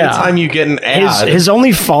like anytime you get an ad, his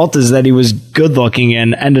only fault is that he was good looking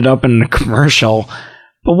and ended up in a commercial.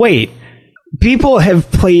 But wait, people have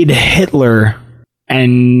played Hitler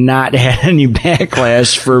and not had any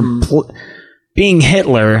backlash for being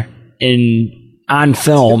Hitler on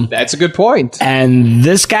film. That's a good point. And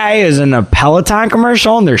this guy is in a Peloton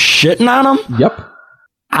commercial and they're shitting on him? Yep.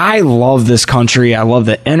 I love this country. I love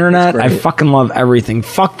the internet. I fucking love everything.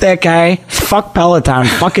 Fuck that guy. Fuck Peloton.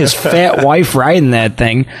 Fuck his fat wife riding that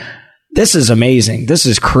thing. This is amazing. This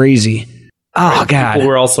is crazy. Oh, God. People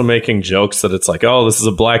were also making jokes that it's like, oh, this is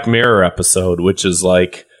a Black Mirror episode, which is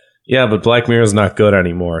like, yeah, but Black Mirror is not good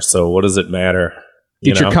anymore, so what does it matter?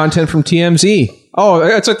 Get your content from TMZ. Oh,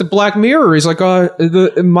 it's like the Black Mirror is like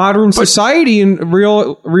the modern society in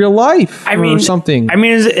real life. Or something. I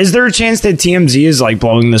mean, is there a chance that TMZ is like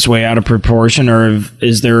blowing this way out of proportion, or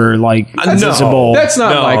is there like visible? That's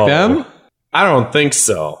not like them. I don't think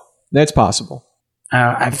so. That's possible.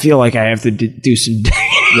 I feel like I have to do some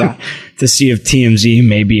digging to see if TMZ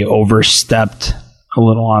maybe overstepped a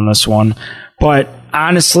little on this one. But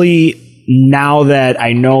honestly, now that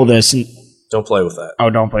I know this. Don't play with that. Oh,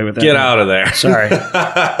 don't play with that. Get out of there. Sorry.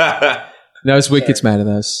 No, his wig gets mad at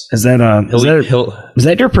us. Is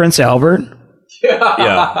that your Prince Albert?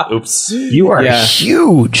 Yeah. Oops. You are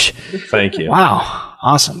huge. Thank you. Wow.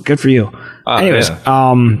 Awesome. Good for you. Anyways,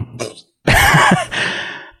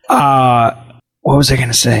 what was I going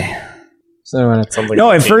to say? Something.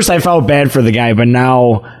 No, at first I felt bad for the guy, but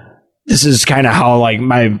now this is kind of how like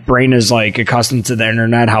my brain is like accustomed to the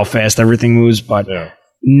internet, how fast everything moves, but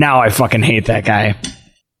now I fucking hate that guy.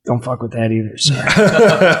 Don't fuck with that either. Sorry.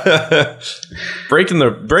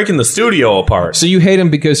 breaking the studio apart. So you hate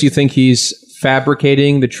him because you think he's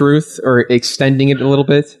fabricating the truth or extending it a little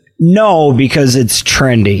bit? No, because it's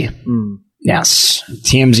trendy. Yes.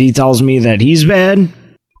 TMZ tells me that he's bad,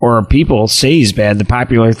 or people say he's bad. The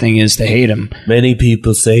popular thing is to hate him. Many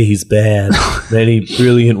people say he's bad. Many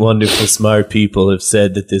brilliant, wonderful, smart people have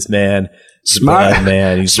said that this man is a bad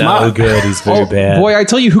man. He's not good. He's very bad. Boy, I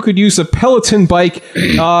tell you who could use a Peloton bike.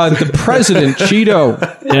 The president, Cheeto.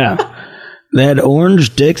 Yeah. That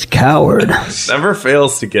orange-dicked coward. Never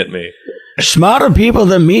fails to get me. Smarter people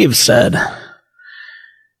than me have said.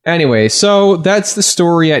 Anyway, so that's the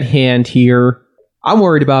story at hand here. I'm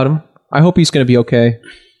worried about him. I hope he's going to be okay.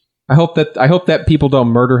 I hope that people don't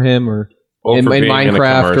murder him or in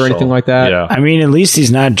Minecraft or anything like that. Yeah. I mean, at least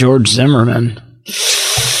he's not George Zimmerman.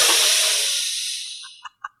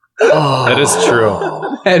 That is true.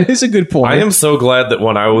 That is a good point. I am so glad that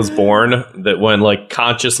when I was born, that when like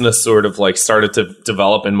consciousness sort of like started to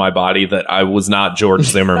develop in my body, that I was not George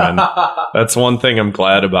Zimmerman. That's one thing I'm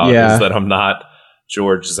glad about is that I'm not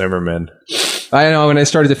George Zimmerman. I know when I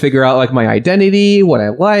started to figure out like my identity, what I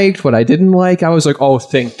liked, what I didn't like, I was like, oh,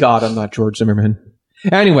 thank God I'm not George Zimmerman.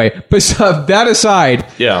 Anyway, but that aside,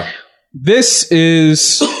 this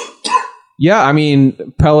is, I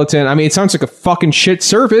mean, Peloton. I mean, it sounds like a fucking shit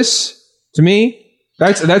service to me.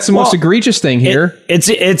 That's the most egregious thing here.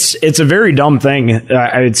 It's a very dumb thing.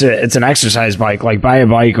 It's an exercise bike. Like buy a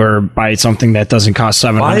bike or buy something that doesn't cost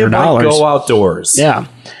 $700. Buy a bike, go outdoors. Yeah.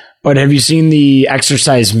 But have you seen the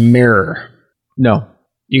exercise mirror? No.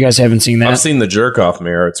 You guys haven't seen that? I've seen the jerk off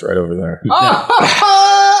mirror. It's right over there.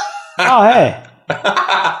 Oh, hey.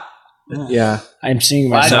 Yeah. I'm seeing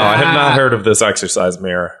myself. No, I have not heard of this exercise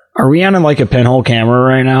mirror. Are we on like a pinhole camera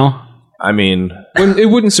right now? I mean,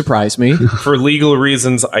 it wouldn't surprise me. For legal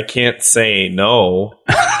reasons, I can't say no.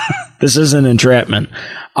 This is an entrapment.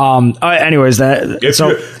 Anyways,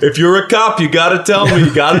 if you're a cop, you gotta tell me.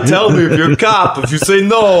 You gotta tell me if you're a cop. If you say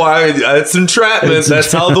no, it's entrapment.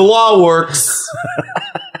 That's how the law works.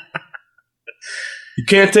 You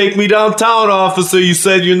can't take me downtown, officer. You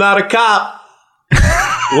said you're not a cop.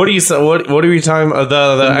 What are you saying? What are we talking about?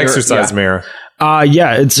 The mirror, exercise mirror.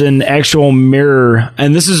 Yeah, it's an actual mirror,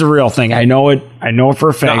 and this is a real thing. I know it for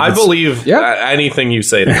a fact. No, I believe anything you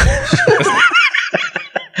say to me.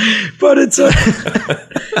 But it's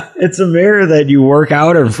a mirror that you work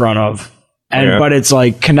out in front of, but it's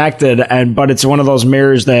like connected, but it's one of those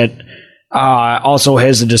mirrors that also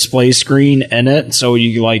has a display screen in it, so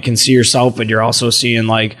you like can see yourself, but you're also seeing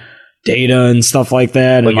like data and stuff like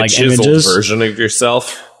that, and like a chiseled images. version of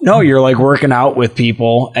yourself. No, you're like working out with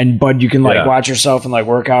people, but you can like watch yourself and like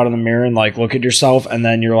work out in the mirror and like look at yourself, and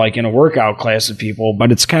then you're like in a workout class with people.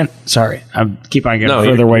 But it's sorry, I keep on getting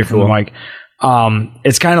further away from the mic.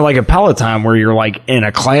 It's kind of like a Peloton where you're like in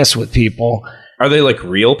a class with people. Are they like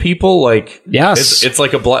real people? Like yes, it's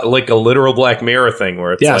like a literal Black Mirror thing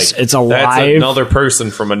where it's like it's a that's live another person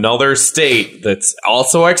from another state that's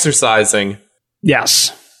also exercising.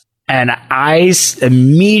 Yes. And I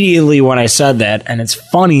immediately, when I said that, and it's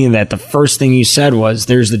funny that the first thing you said was,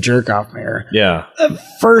 there's the jerk off mirror. Yeah. The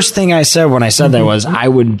first thing I said when I said that was, I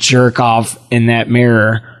would jerk off in that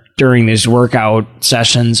mirror during these workout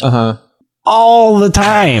sessions all the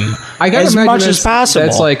time. I gotta as much as possible.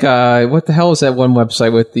 That's like, what the hell is that one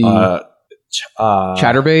website with the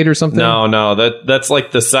Chatterbait or something? No, that's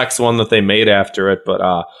like the sex one that they made after it, but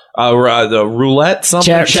the roulette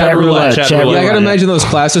something. Chat roulette. Yeah, I gotta imagine those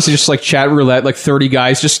classes are just like chat roulette, like 30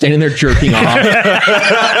 guys just standing there jerking off.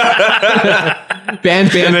 band.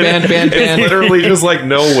 It's literally just like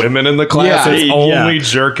no women in the class. Yeah. It's only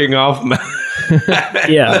jerking off men.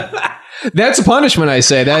 Yeah. That's a punishment, I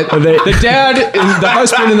say. That the dad, the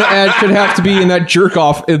husband, and the ad should have to be in that jerk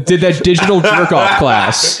off. Did that digital jerk off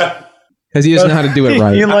class because he doesn't know how to do it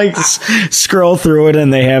right. You like scroll through it,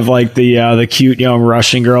 and they have like the cute young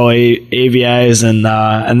Russian girl AVIs,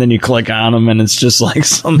 and then you click on them, and it's just like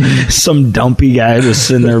some dumpy guy just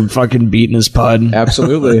sitting there fucking beating his pud.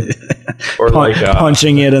 Absolutely. Or like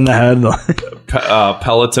punching it in the head.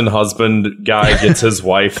 Peloton husband guy gets his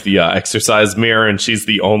wife the exercise mirror, and she's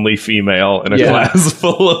the only female in a class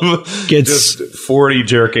full of just 40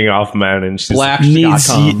 jerking off men, and she's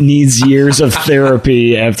needs years of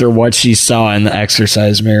therapy after what she saw in the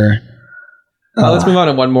exercise mirror. Let's move on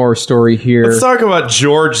to one more story here. Let's talk about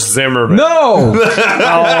George Zimmerman. No!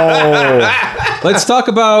 Let's talk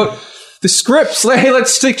about the scripts. Hey,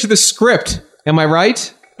 let's stick to the script. Am I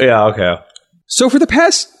right? Yeah, okay. So for the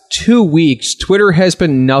past 2 weeks, Twitter has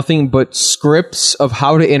been nothing but scripts of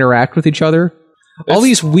how to interact with each other. All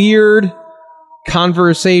these weird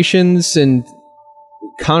conversations and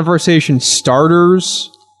conversation starters.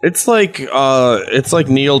 It's like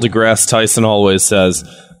Neil deGrasse Tyson always says,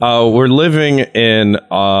 we're living in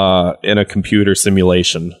a computer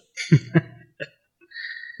simulation.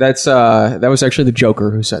 That was actually the Joker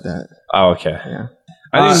who said that. Oh, okay. Yeah.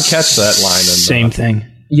 I didn't catch that line. Same thing.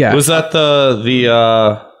 Yeah. Was that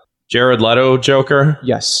the Jared Leto Joker?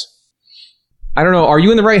 Yes. I don't know. Are you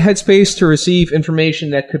in the right headspace to receive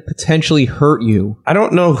information that could potentially hurt you? I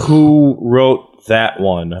don't know who wrote that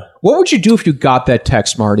one. What would you do if you got that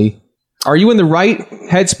text, Marty? Are you in the right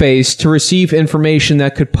headspace to receive information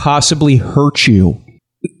that could possibly hurt you?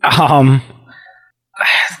 I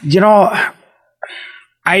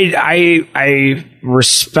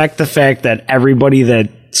respect the fact that everybody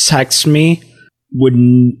that texts me would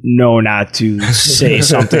know not to say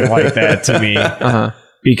something like that to me,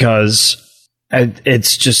 because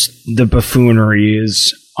it's just the buffoonery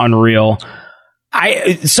is unreal.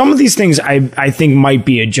 Some of these things I think might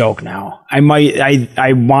be a joke now. I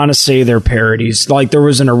want to say they're parodies. Like there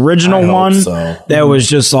was an original one that was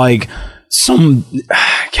just like some.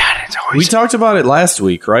 God, it's always. We talked about it last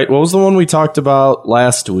week, right? What was the one we talked about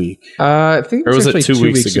last week? I think or was it 2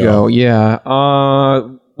 weeks ago? Yeah.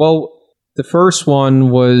 Well, the first one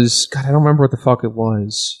was God. I don't remember what the fuck it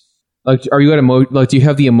was. Like, are you at do you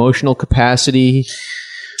have the emotional capacity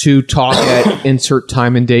to talk at insert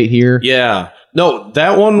time and date here? Yeah. No,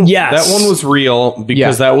 that one. Yes. That one was real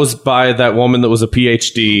because that was by that woman that was a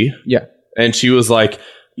PhD. Yeah, and she was like,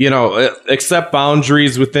 accept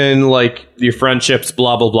boundaries within like your friendships,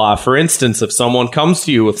 blah blah blah. For instance, if someone comes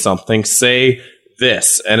to you with something, say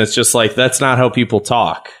this, and it's just like that's not how people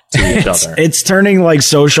talk to each other. It's turning like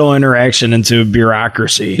social interaction into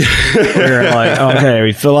bureaucracy. We're like, okay,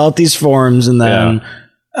 we fill out these forms, and then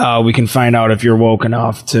we can find out if you're woke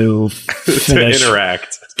enough to finish. To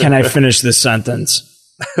interact. Can I finish this sentence?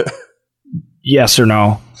 Yes or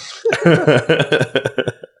no?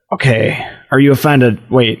 Okay. Are you offended?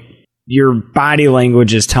 Wait, your body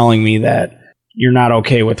language is telling me that you're not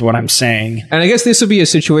okay with what I'm saying. And I guess this would be a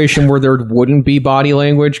situation where there wouldn't be body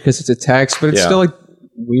language because it's a text, but it's still like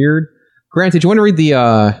weird. Grant, did you want to read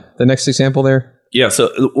the next example there? Yeah.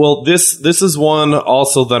 So, well, this is one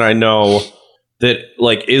also that I know that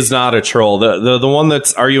like is not a troll. The one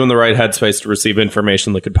that's, are you in the right headspace to receive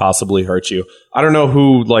information that could possibly hurt you? I don't know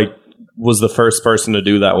who like was the first person to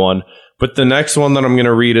do that one, but the next one that I'm going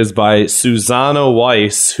to read is by Susanna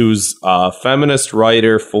Weiss, who's a feminist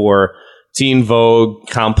writer for Teen Vogue,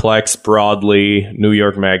 Complex, Broadly, New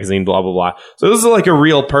York Magazine, blah blah blah. So this is like a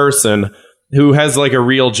real person who has like a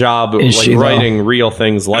real job, like writing real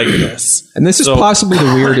things like this. And this is possibly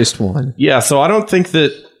the weirdest one. Yeah. So I don't think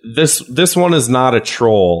that this one is not a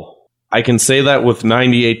troll. I can say that with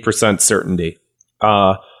 98% certainty.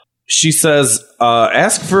 She says,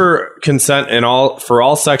 ask for consent for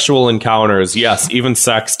all sexual encounters. Yes, even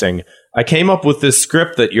sexting. I came up with this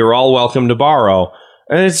script that you're all welcome to borrow.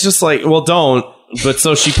 And it's just like, well, don't. But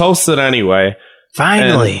so she posts it anyway.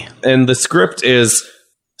 Finally. And the script is,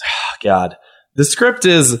 God. The script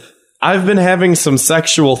is, I've been having some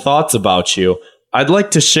sexual thoughts about you. I'd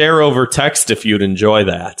like to share over text if you'd enjoy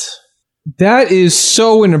that. That is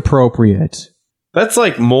so inappropriate. That's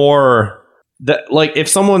like more that, like, if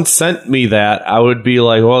someone sent me that, I would be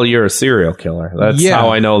like, well, you're a serial killer. That's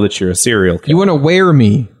how I know that you're a serial killer. You want to wear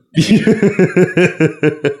me.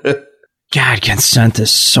 God, consent is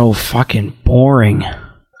so fucking boring.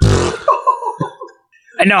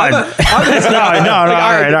 No, all right.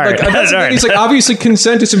 It's like, obviously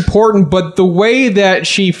consent is important, but the way that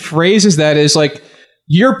she phrases that is like,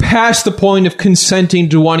 you're past the point of consenting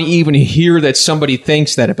to want to even hear that somebody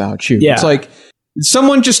thinks that about you. Yeah. It's like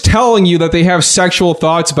someone just telling you that they have sexual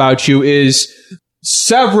thoughts about you is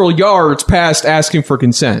several yards past asking for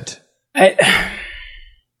consent.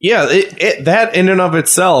 Yeah, that in and of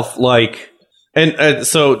itself, like, and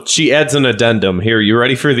so she adds an addendum here. You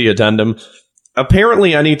ready for the addendum?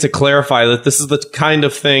 Apparently, I need to clarify that this is the kind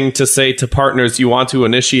of thing to say to partners you want to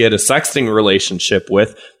initiate a sexting relationship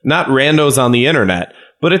with, not randos on the internet.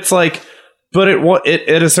 But it's like, but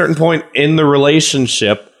at a certain point in the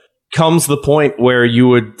relationship comes the point where you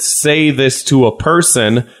would say this to a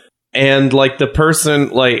person, and like the person,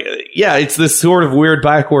 like, yeah, it's this sort of weird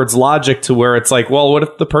backwards logic to where it's like, well, what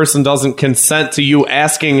if the person doesn't consent to you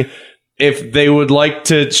asking if they would like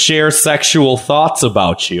to share sexual thoughts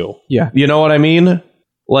about you? Yeah. You know what I mean?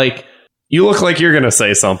 Like, you look like you're going to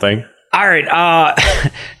say something. All right.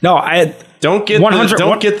 No, I don't get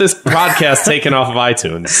this podcast taken off of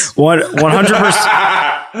iTunes.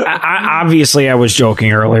 100%. Obviously, I was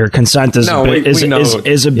joking earlier. Consent is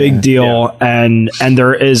a big deal, and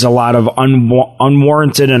there is a lot of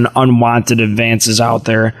unwarranted and unwanted advances out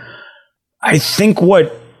there. I think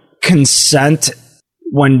what consent,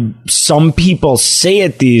 when some people say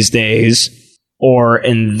it these days, or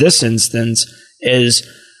in this instance, is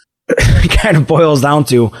kind of boils down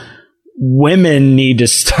to women need to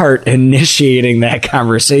start initiating that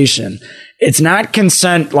conversation. It's not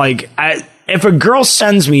consent. Like, if a girl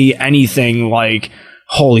sends me anything like,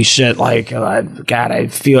 holy shit, like, God,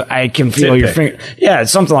 I can feel your finger. Yeah,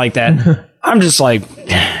 something like that. I'm just like,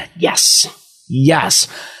 yes.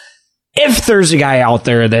 If there's a guy out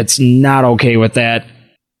there that's not okay with that,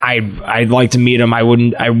 I'd like to meet him. I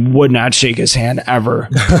would not shake his hand ever.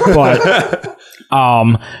 But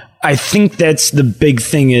I think that's the big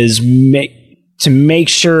thing, is to make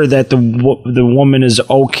sure that the woman is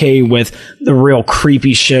okay with the real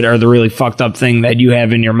creepy shit or the really fucked up thing that you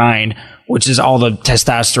have in your mind, which is all the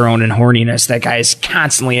testosterone and horniness that guys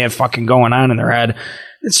constantly have fucking going on in their head.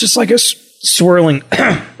 It's just like a swirling.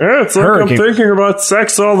 Yeah, it's like hurricane. I'm thinking about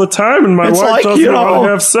sex all the time, and my wife doesn't want to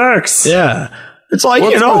have sex. Yeah. It's like,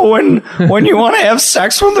 when you want to have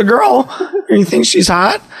sex with a girl and you think she's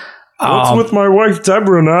hot. What's with my wife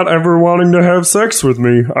Deborah not ever wanting to have sex with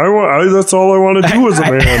me? That's all I want to do as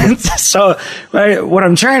a man. So what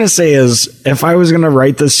I'm trying to say is, if I was going to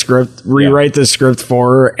rewrite this script for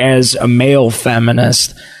her as a male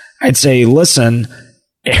feminist, I'd say, listen,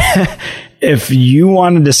 if you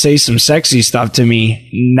wanted to say some sexy stuff to me,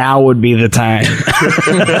 now would be the time.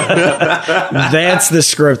 That's the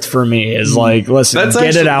script for me, is like, listen, it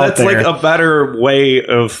out there. That's like a better way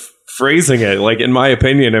of phrasing it. Like, in my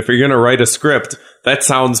opinion, if you're going to write a script, that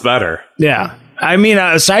sounds better. Yeah. I mean,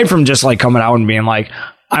 aside from just like coming out and being like,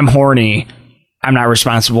 I'm horny, I'm not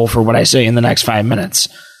responsible for what I say in the next 5 minutes.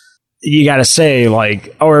 You got to say,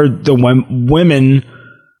 like, or the women,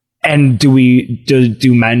 and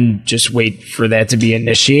do men just wait for that to be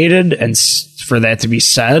initiated and for that to be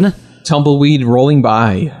said? Tumbleweed rolling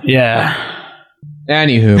by. Yeah.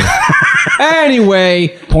 Anywho. Anyway,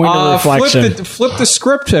 point of reflection. Flip the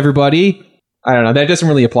script, everybody. I don't know. That doesn't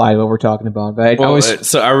really apply to what we're talking about. But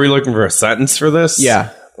so are we looking for a sentence for this?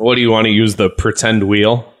 Yeah. What do you want to use, the pretend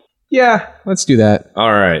wheel? Yeah, let's do that.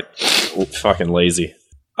 All right. Fucking lazy.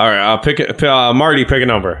 All right, Marty, pick a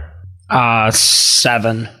number.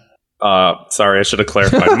 7. Sorry, I should have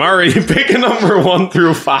clarified. Marty, pick a number 1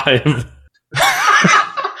 through 5.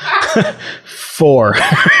 4. Flip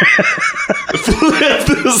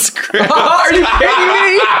the script. Are you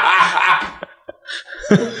kidding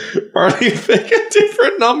me? Marty, pick a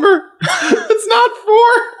different number. It's not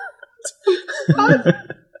 4.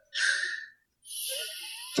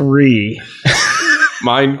 3.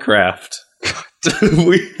 Minecraft.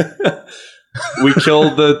 We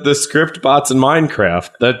killed the script bots in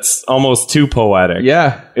Minecraft. That's almost too poetic.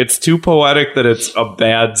 Yeah. It's too poetic that it's a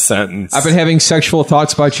bad sentence. I've been having sexual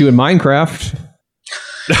thoughts about you in Minecraft.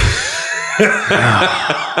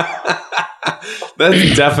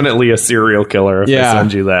 That's definitely a serial killer if I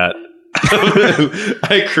send you that.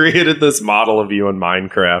 I created this model of you in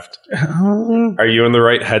Minecraft. Are you in the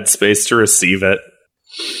right headspace to receive it?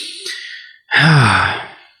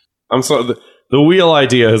 I'm sorry. The wheel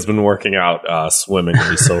idea has been working out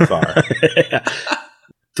swimmingly so far.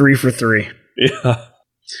 3 for 3. Yeah.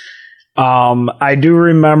 I do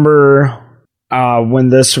remember when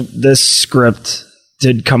this script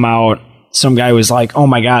did come out, some guy was like, "Oh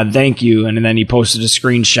my god, thank you!" And then he posted a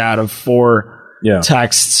screenshot of 4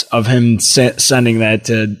 texts of him sending that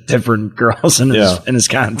to different girls in his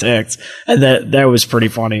contacts, and that was pretty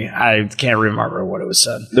funny. I can't remember what it was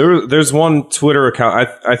said. There's one Twitter account.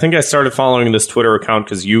 I think I started following this Twitter account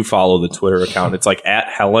because you follow the Twitter account. It's like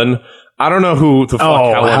 @Helen. I don't know who the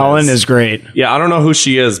fuck Helen is great. Yeah, I don't know who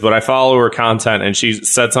she is, but I follow her content, and she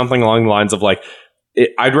said something along the lines of like,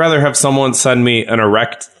 I'd rather have someone send me an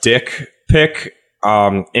erect dick pic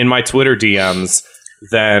in my Twitter DMs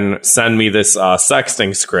than send me this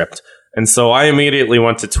sexting script. And so I immediately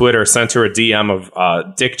went to Twitter, sent her a DM of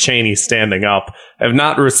Dick Cheney standing up. Have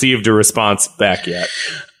not received a response back yet.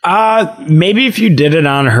 Maybe if you did it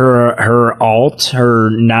on her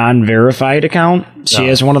non-verified account, she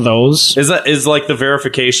has one of those. Is like the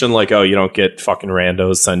verification like, oh, you don't get fucking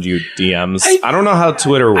randos send you DMs? I don't know how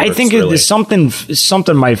Twitter works. I think really. something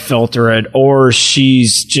might filter it, or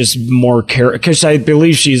she's just more because I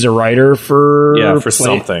believe she's a writer for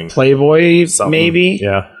something Playboy maybe.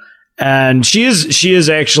 Yeah, and she is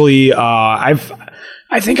actually I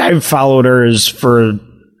think I've followed her for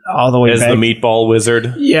all the way as back. The Meatball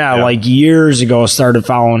Wizard. Yeah, like years ago, I started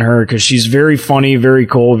following her because she's very funny, very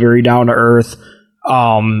cool, very down to earth,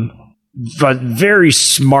 but very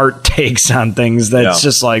smart takes on things. That's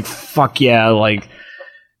just like, fuck yeah. Like,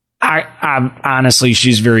 I honestly,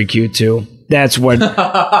 she's very cute too. That's what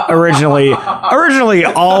originally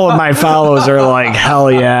all of my follows are like,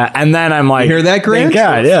 hell yeah. And then I'm like, you hear that, Grant? Thank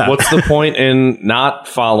God, yeah. What's the point in not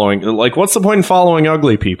following? Like, what's the point in following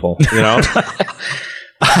ugly people? You know.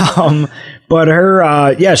 But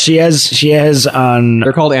her, she has on.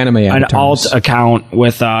 They're called anime avatars. An alt account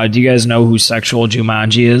with. Do you guys know who Sexual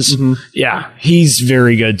Jumanji is? Mm-hmm. Yeah, he's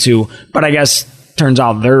very good too. But I guess turns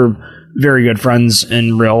out they're very good friends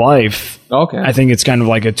in real life. Okay, I think it's kind of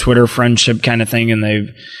like a Twitter friendship kind of thing, and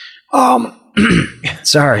they've.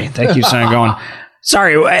 Sorry, thank you, son. Going.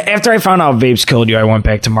 Sorry, after I found out vapes killed you, I went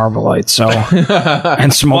back to Marble Light. So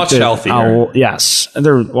and smoked much healthier. Yes,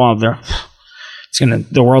 they're.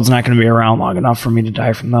 The world's not going to be around long enough for me to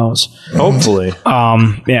die from those. Hopefully.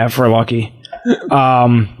 If we're lucky.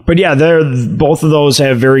 But yeah, both of those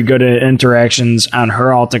have very good interactions on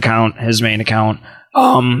her alt account, his main account.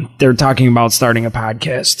 They're talking about starting a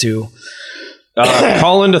podcast too.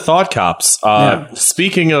 Call into Thought Cops.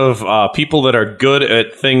 Speaking of people that are good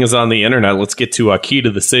at things on the internet, let's get to Key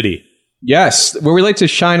to the City. Yes, where we like to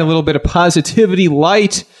shine a little bit of positivity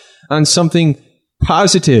light on something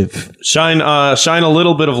positive. Shine a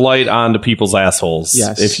little bit of light onto people's assholes,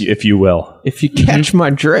 yes, if you will. If you catch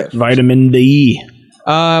my drift. Vitamin D.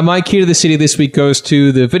 My key to the city this week goes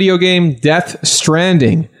to the video game Death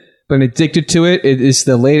Stranding. Been addicted to it. It is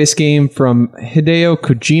the latest game from Hideo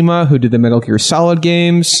Kojima, who did the Metal Gear Solid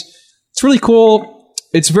games. It's really cool.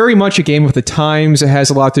 It's very much a game of the times. It has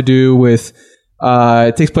a lot to do with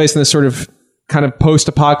it takes place in this sort of kind of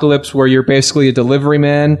post-apocalypse where you're basically a delivery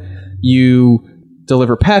man. You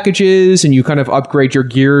deliver packages and you kind of upgrade your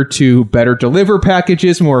gear to better deliver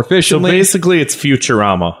packages more efficiently. So basically it's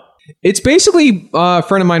Futurama. It's basically a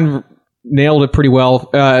friend of mine nailed it pretty well.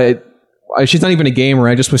 She's not even a gamer.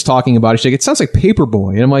 I just was talking about it. She's like, it sounds like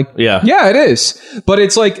Paperboy. And I'm like, yeah, it is. But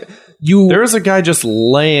it's like there's a guy just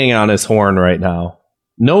laying on his horn right now.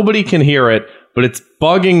 Nobody can hear it, but it's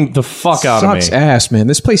bugging the fuck out of me. Sucks ass, man.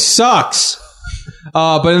 This place sucks.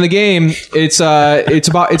 But in the game,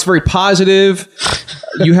 it's very positive.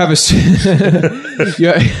 You have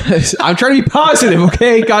I'm trying to be positive,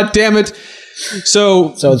 okay? God damn it.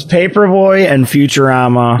 So it's Paperboy and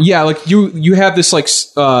Futurama. Yeah, like you have this like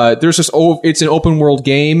there's this it's an open world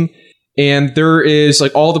game, and there is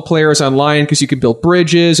like all the players online because you can build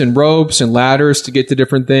bridges and ropes and ladders to get to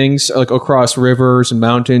different things like across rivers and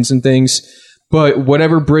mountains and things. But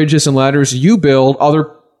whatever bridges and ladders you build,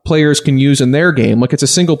 other players can use in their game. Like it's a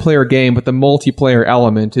single player game, but the multiplayer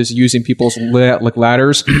element is using people's like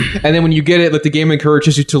ladders. And then when you get it, like the game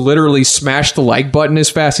encourages you to literally smash the like button as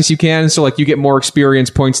fast as you can. So like you get more experience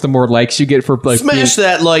points the more likes you get for like smash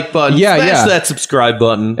that like button. Smash that subscribe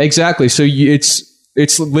button. Exactly. So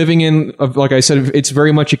it's living in, like I said, it's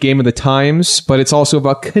very much a game of the times, but it's also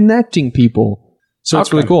about connecting people. So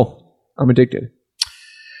it's really cool. I'm addicted.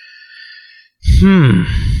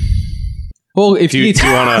 Well, if you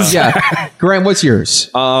want to... Yeah. Grant, what's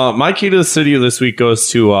yours? My key to the city this week goes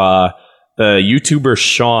to the YouTuber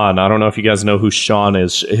Sean. I don't know if you guys know who Sean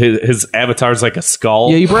is. His avatar's like a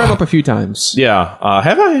skull. Yeah, you brought him up a few times. Yeah.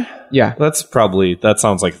 Have I? Yeah. That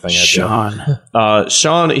sounds like a thing I do.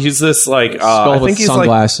 Sean, he's this like... skull I think with he's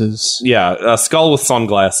sunglasses. a skull with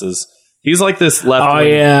sunglasses. He's like this left Oh,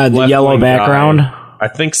 yeah, the yellow background. Guy. I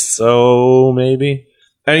think so, maybe.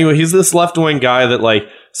 Anyway, he's this left-wing guy that like...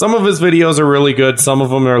 Some of his videos are really good. Some of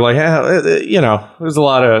them are like, there's a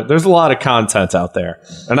lot of content out there,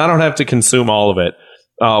 and I don't have to consume all of it.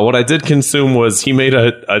 What I did consume was he made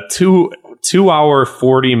a 2 hour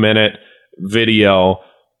 40-minute video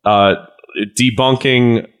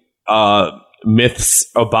debunking myths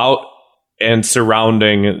about and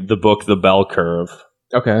surrounding the book The Bell Curve.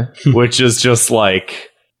 Okay, which is just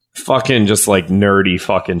like fucking just like nerdy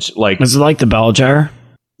fucking like. Is it like the bell jar?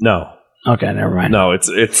 No. Okay, never mind. No, it's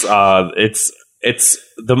a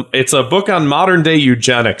book on modern day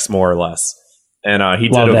eugenics, more or less, and he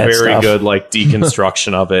did a very good like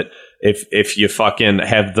deconstruction of it. If you fucking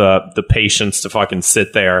have the patience to fucking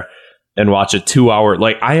sit there and watch a 2 hour,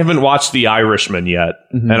 like I haven't watched The Irishman yet,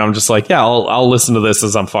 and I'm just like, yeah, I'll listen to this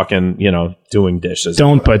as I'm fucking doing dishes.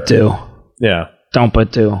 Don't but do. Yeah, don't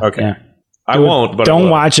but do. Okay, yeah. I won't. But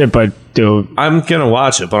don't watch it, but do. I'm gonna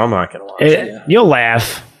watch it, but I'm not gonna watch it. You'll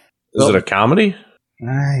laugh. Is it a comedy?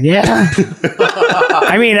 Yeah.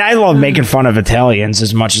 I mean, I love making fun of Italians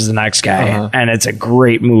as much as the next guy, and it's a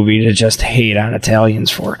great movie to just hate on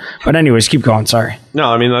Italians for. But anyways, keep going. Sorry. No,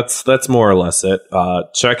 I mean that's more or less it.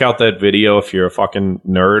 Check out that video if you're a fucking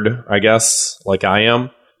nerd, I guess, like I am.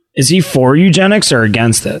 Is he for eugenics or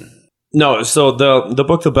against it? No, so the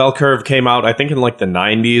book The Bell Curve came out, I think, in like the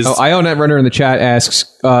 90s. Oh, IONetRunner in the chat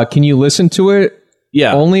asks, can you listen to it?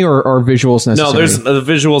 Yeah. Only or visuals necessary? No, the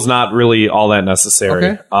visuals not really all that necessary.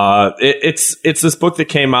 Okay. It's this book that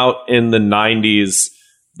came out in the 90s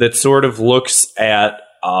that sort of looks at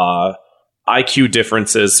IQ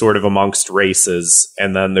differences sort of amongst races,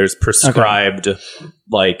 and then there's prescribed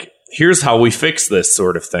like here's how we fix this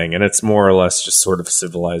sort of thing, and it's more or less just sort of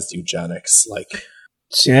civilized eugenics. Like,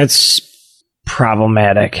 see, that's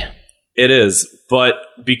problematic. It is, but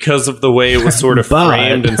because of the way it was sort of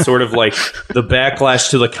framed and sort of like the backlash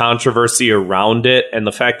to the controversy around it, and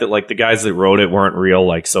the fact that like the guys that wrote it weren't real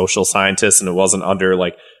like social scientists, and it wasn't under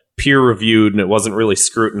like peer reviewed, and it wasn't really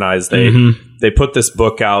scrutinized. They put this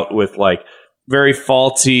book out with like very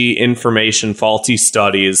faulty information, faulty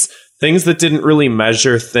studies, things that didn't really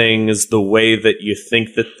measure things the way that you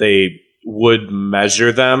think that they would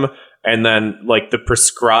measure them, and then like the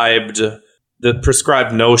prescribed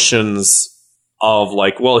notions of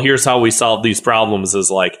like, well, here's how we solve these problems is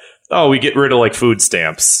like, oh, we get rid of like food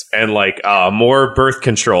stamps and like more birth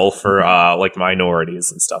control for like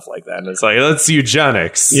minorities and stuff like that. And it's like, that's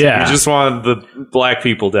eugenics. Yeah. You just want the black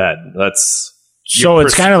people dead. That's so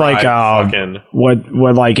it's kind of like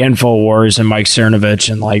what like InfoWars and Mike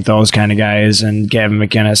Cernovich and like those kind of guys and Gavin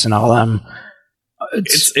McInnes and all them.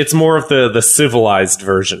 It's more of the civilized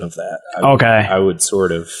version of that. I would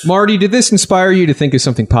sort of. Marty, did this inspire you to think of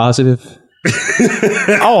something positive?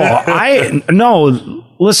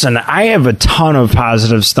 Listen, I have a ton of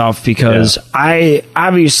positive stuff because I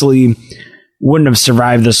obviously wouldn't have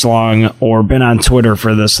survived this long or been on Twitter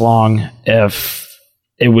for this long if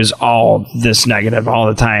it was all this negative all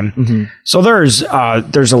the time. Mm-hmm. So there's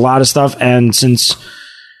a lot of stuff, and since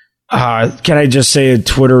can I just say a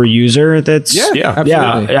Twitter user that's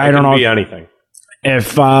absolutely. I don't know be anything.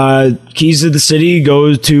 If Keys to the City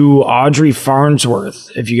goes to Audrey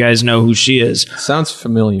Farnsworth, if you guys know who she is. Sounds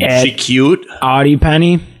familiar. Is she cute? Audie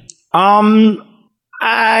Penny.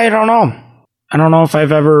 I don't know. I don't know if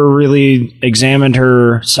I've ever really examined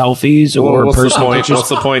her selfies or personal pictures. What's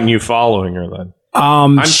the point in you following her then?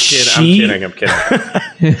 I'm kidding.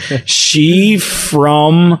 She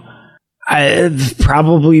from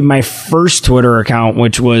probably my first Twitter account,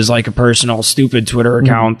 which was like a personal stupid Twitter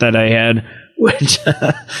account that I had, which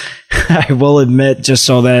I will admit, just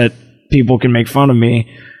so that people can make fun of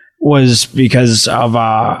me, was because of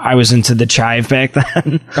I was into the chive back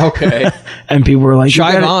then. Okay. And people were like,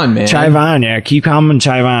 chive on, man. Chive on, yeah. Keep calm and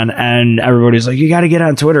chive on. And everybody's like, you got to get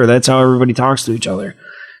on Twitter. That's how everybody talks to each other.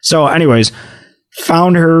 So anyways,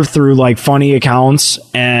 found her through like funny accounts,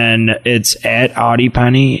 and it's at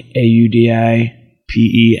Audipenny, AUDIPENNY.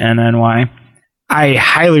 I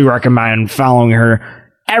highly recommend following her.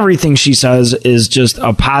 Everything she says is just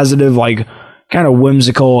a positive, like, kind of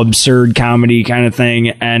whimsical, absurd comedy kind of thing,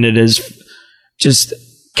 and it is just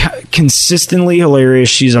consistently hilarious.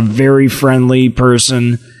 She's a very friendly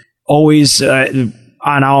person. Always on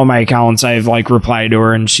all of my accounts, I've like replied to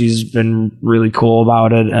her, and she's been really cool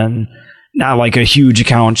about it. And not like a huge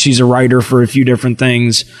account. She's a writer for a few different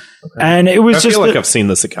things, and it was I feel like I've seen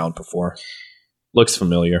this account before. Looks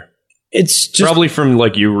familiar. It's just probably from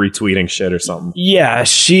like you retweeting shit or something. Yeah,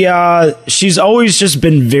 she's always just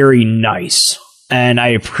been very nice, and I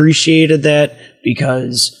appreciated that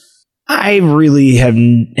because I really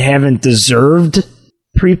haven't deserved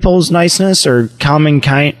people's niceness or common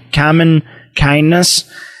kindness,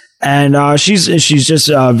 and she's just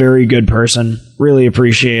a very good person. Really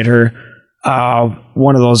appreciate her.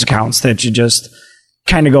 One of those accounts that you just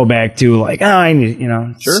kind of go back to, like, oh, I need,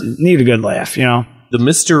 need a good laugh, The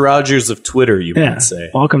Mr. Rogers of Twitter, you might say.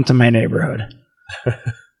 Welcome to my neighborhood.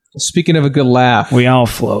 Speaking of a good laugh, we all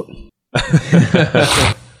float.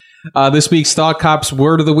 This week's Thought Cops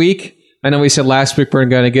word of the week. I know we said last week we're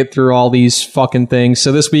going to get through all these fucking things.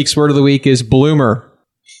 So this week's word of the week is bloomer.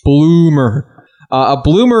 Bloomer. A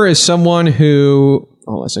bloomer is someone who...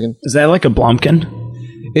 Hold on a second. Is that like a Blumpkin?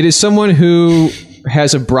 It is someone who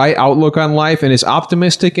has a bright outlook on life and is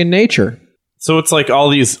optimistic in nature. So it's like all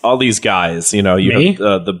these guys, you Me? have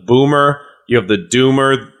the boomer, you have the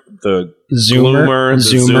doomer, the Zoomer, gloomer, the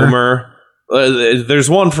zoomer. There's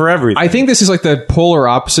one for everything. I think this is like the polar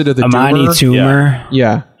opposite of the Amani doomer. Toomer.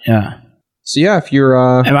 Yeah. So yeah, if you're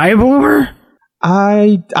am I a boomer?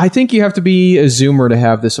 I think you have to be a zoomer to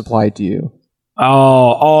have this applied to you.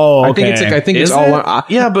 Oh, okay. I think it's all one.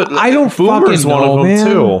 Yeah, but I don't boomer's fucking one know, of them man.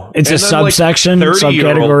 too. It's a subsection,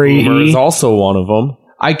 subcategory boomer E. is also one of them.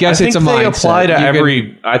 I guess it's a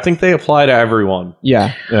mindset. I think they apply to everyone.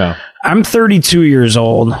 Yeah. I'm 32 years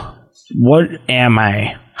old. What am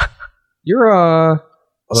I? You're a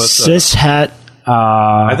cishet.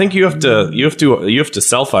 I think you have to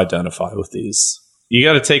self-identify with these. You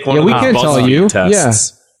got to take one of these BuzzFeed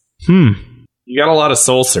tests. Yeah. You got a lot of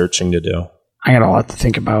soul searching to do. I got a lot to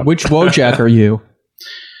think about. Which Wojak are you?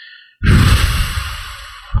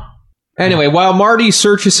 Anyway, while Marty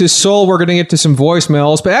searches his soul, we're going to get to some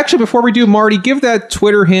voicemails. But actually, before we do, Marty, give that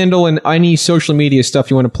Twitter handle and any social media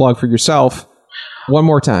stuff you want to plug for yourself one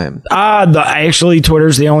more time. Actually,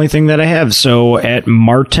 Twitter's the only thing that I have. So at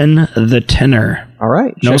Martin the Tinner. All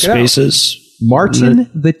right. No spaces.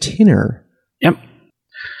 Martin the Tinner. Yep.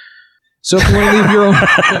 So if you want to leave your own...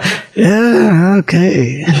 Yeah,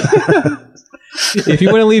 okay. If you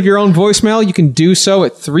want to leave your own voicemail, you can do so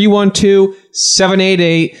at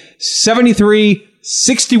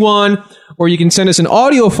 312-788-7361, or you can send us an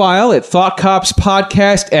audio file at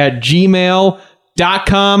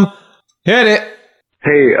thoughtcopspodcast@gmail.com. Hit it.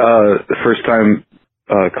 Hey, first time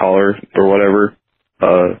caller or whatever.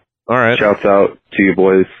 All right. Shouts out to you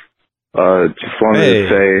boys. Just wanted to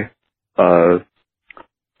say,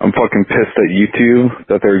 I'm fucking pissed at YouTube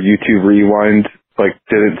that their YouTube Rewind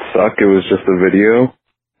didn't suck. It was just a video,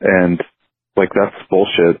 and that's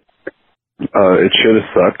bullshit. It should have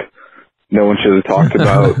sucked. No one should have talked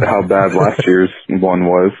about how bad last year's one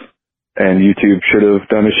was, and YouTube should have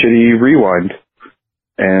done a shitty rewind.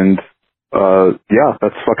 And yeah,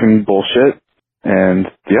 that's fucking bullshit. And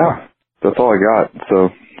yeah, that's all I got.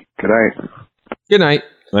 So good night. Good night.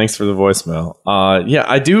 Thanks for the voicemail. Yeah,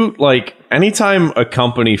 I do anytime a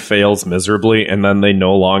company fails miserably and then they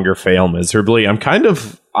no longer fail miserably, I'm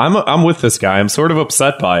with this guy. I'm sort of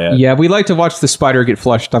upset by it. Yeah, we like to watch the spider get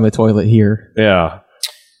flushed on the toilet here. Yeah.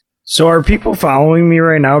 So are people following me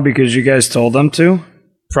right now because you guys told them to?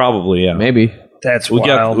 Probably, yeah. Maybe. That's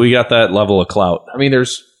wild. We got that level of clout. I mean,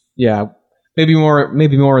 maybe more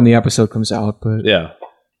when the episode comes out, but yeah.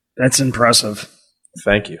 That's impressive.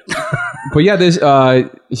 Thank you. But yeah,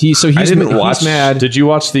 he's mad. Did you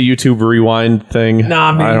watch the YouTube Rewind thing?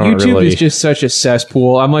 Nah, man, YouTube is just such a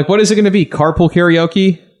cesspool. I'm like, what is it going to be? Carpool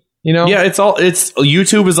karaoke? Yeah,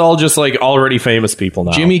 YouTube is all just already famous people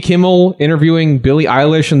now. Jimmy Kimmel interviewing Billie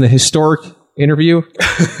Eilish in the historic interview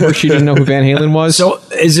where she didn't know who Van Halen was. So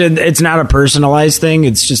it's not a personalized thing.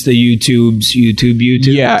 It's just the YouTube.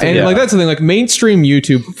 Yeah. And like, that's the thing, like mainstream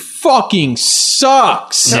YouTube fucking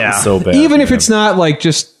sucks. Yeah. So bad. Even if it's not like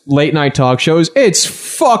just late night talk shows, it's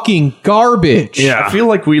fucking garbage. Yeah. I feel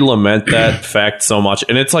like we lament that fact so much.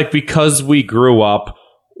 And it's like, because we grew up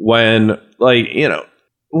when, like, you know,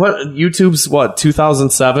 YouTube's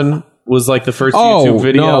 2007 was like the first YouTube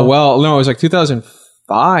video. No, it was like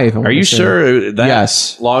 2005. Are you sure that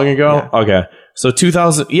yes. long ago? Yeah. Okay. So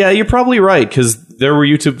 2000. Yeah, you're probably right, because there were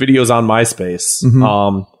YouTube videos on MySpace.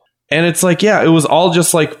 Mm-hmm. And it's like, yeah, it was all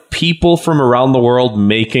just like people from around the world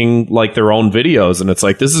making like their own videos. And it's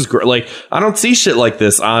like, this is great. Like, I don't see shit like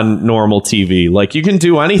this on normal TV. Like, you can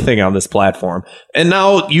do anything on this platform. And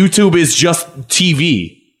now YouTube is just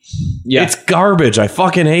TV. Yeah. It's garbage. I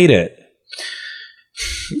fucking hate it.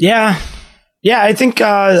 Yeah. I think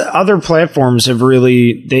other platforms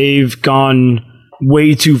they've gone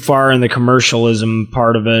way too far in the commercialism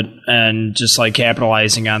part of it, and just like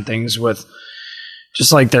capitalizing on things with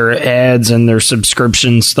just like their ads and their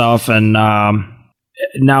subscription stuff. And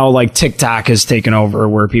now like TikTok has taken over,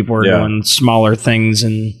 where people are doing smaller things.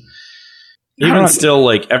 And even still,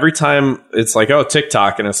 like, every time it's like, oh,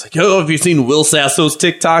 TikTok, and it's like, oh, have you seen Will Sasso's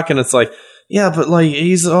TikTok? And it's like, yeah, but like,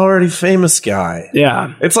 he's an already famous guy.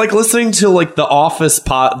 Yeah. It's like listening to like the Office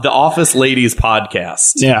Ladies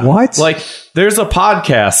podcast. Yeah. What? Like, there's a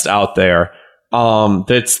podcast out there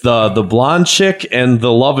that's the blonde chick and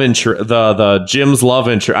the love interest, the Jim's love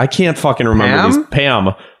interest. I can't fucking remember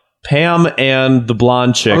Pam and the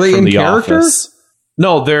blonde chick from The Office.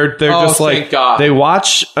 No, they're just like, they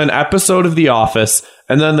watch an episode of The Office,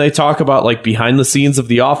 and then they talk about like behind the scenes of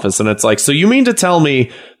The Office. And it's like, so you mean to tell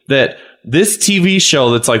me that this TV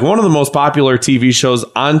show that's like one of the most popular TV shows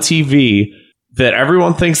on TV, that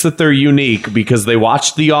everyone thinks that they're unique because they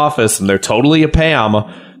watched The Office and they're totally a Pam,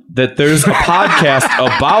 that there's a podcast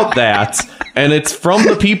about that, and it's from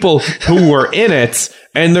the people who were in it,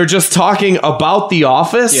 and they're just talking about The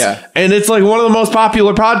Office, and it's like one of the most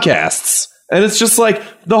popular podcasts. And it's just like,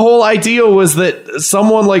 the whole idea was that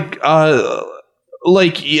someone like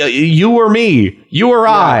you or me, you or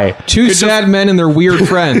I, two sad men and their weird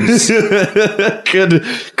friends could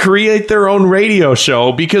create their own radio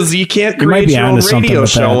show, because you can't create your own radio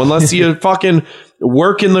show unless you fucking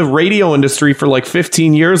work in the radio industry for like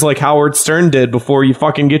 15 years like Howard Stern did before you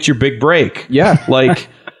fucking get your big break. Yeah. Like,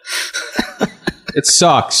 it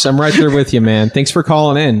sucks. I'm right there with you, man. Thanks for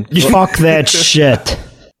calling in. Fuck that shit.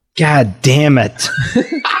 God damn it. Let's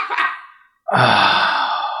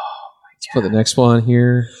put the next one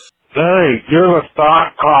here. Hey, you're the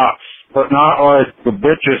thought cops, but not like the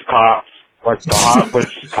bitches cops, like the hot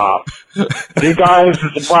bitches cops. You guys,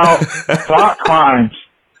 it's about thought crimes.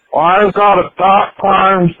 Well, I've got a thought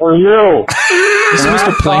crime for you. Is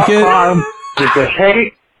Mr. Plunkett? Crime is the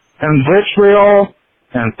hate and vitriol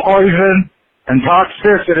and poison and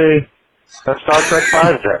toxicity that Star Trek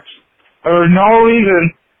 5 takes. There's no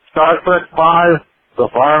reason Star Trek 5, The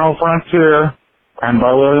Final Frontier, and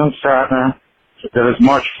by William Shatner, to get as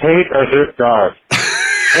much hate as it does.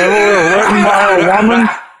 It was written by a woman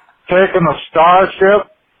taking a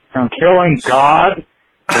starship and killing God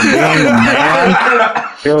for being a man.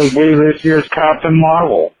 It would be this year's Captain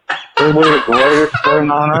Marvel. It would be the greatest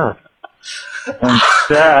thing on Earth.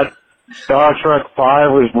 Instead, Star Trek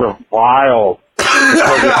 5 is reviled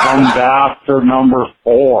because it comes after number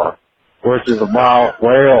 4, which is about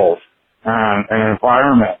whales and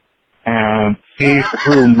environment and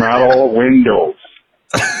see-through metal windows.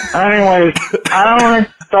 Anyways, I don't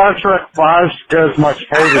think Star Trek 5 gets much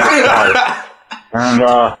hate as it does. And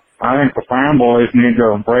I think the fanboys need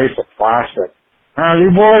to embrace the plastic.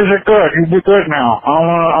 You boys are good. You'll be good now.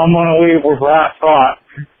 I'm gonna leave with that thought.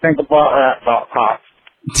 Think about that thought.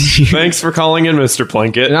 Thanks for calling in, Mr.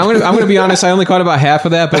 Plunkett. And I'm gonna be honest. I only caught about half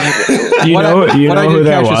of that, but what I did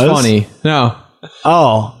catch was funny. No.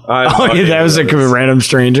 That was a random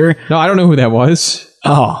stranger. No, I don't know who that was.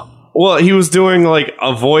 Oh. Well, he was doing like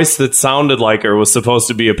a voice that sounded like, or was supposed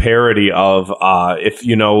to be a parody of, if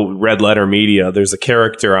you know Red Letter Media, there's a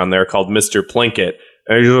character on there called Mr. Plunkett.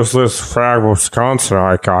 And he's just this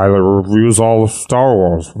Wisconsinite guy that reviews all the Star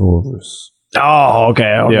Wars movies. Oh,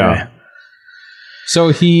 okay. Yeah. So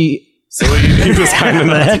he was kind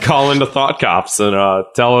enough to call into Thought Cops and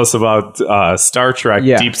tell us about Star Trek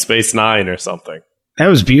Deep Space Nine or something. That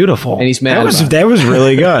was beautiful. And he's mad. That was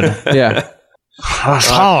really good. Yeah. I'm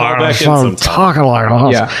talking like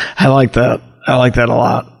I like that. I like that a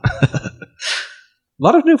lot. A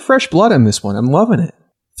lot of new fresh blood in this one. I'm loving it.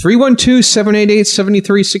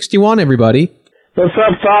 312-788-7361, everybody. What's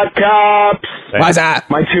up, Thought Cops? Why's that?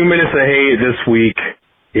 My 2 minutes of hate this week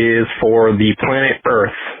is for the planet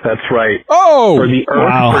Earth. That's right. Oh! For the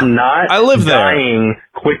Earth for not I live there. dying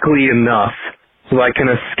quickly enough so I can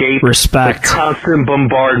escape Respect. the constant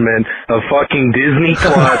bombardment of fucking Disney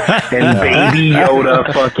Plus and Baby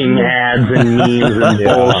Yoda fucking ads and memes and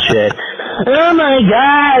bullshit. Oh my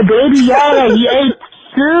god, Baby Yoda, he ate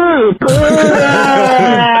soup!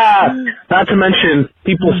 Not to mention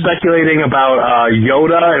people speculating about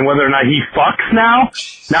Yoda and whether or not he fucks now.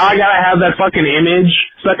 Now I gotta have that fucking image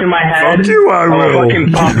stuck in my head. Fuck you, I of will. a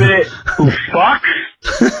fucking puppet who fucks.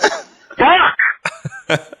 Fuck!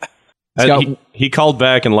 He called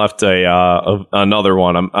back and left another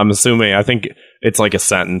one. I'm assuming. I think it's like a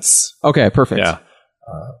sentence. Okay, perfect. Yeah.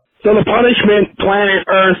 So the punishment, planet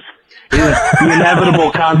Earth, is the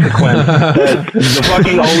inevitable consequence that the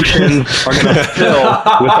fucking oceans are going to fill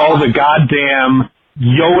with all the goddamn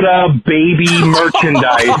Yoda baby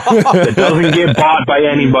merchandise that doesn't get bought by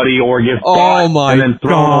anybody or gets bought and then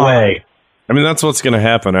thrown away. I mean, that's what's going to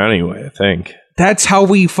happen anyway, I think. That's how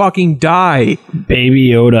we fucking die. Baby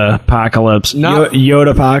Yoda apocalypse.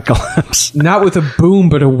 Yoda apocalypse. Not with a boom,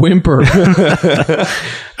 but a whimper.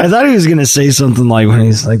 I thought he was going to say something like when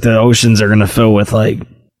he's like, the oceans are going to fill with like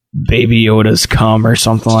Baby Yoda's cum or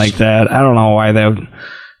something like that. I don't know why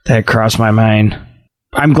that crossed my mind.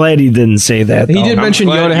 I'm glad he didn't say that. He though. did mention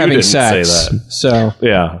Yoda having sex. Say that. So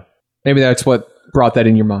yeah, maybe that's what brought that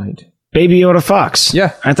in your mind. Baby Yoda fucks.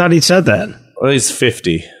 Yeah. I thought he said that. Well, he's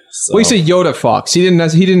 50. So. Well, he said Yoda fucks. He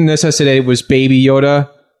didn't necessitate it was Baby Yoda.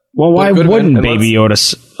 Well, why wouldn't Baby Yoda?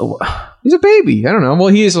 He's a baby. I don't know. Well,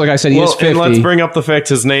 he is, like I said, he is 50. And let's bring up the fact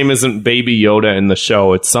his name isn't Baby Yoda in the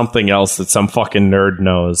show. It's something else that some fucking nerd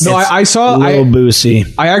knows. No, I saw Lil Boosie.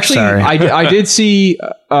 I actually, Sorry. I did see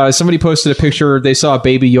somebody posted a picture. They saw a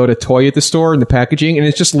Baby Yoda toy at the store in the packaging, and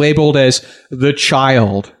it's just labeled as the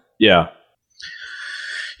child. Yeah.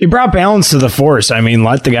 He brought balance to the Force. I mean,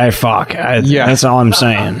 let the guy fuck. That's all I'm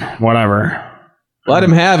saying. Whatever. Let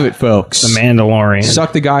him have it, folks. The Mandalorian.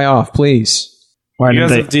 Suck the guy off, please. Why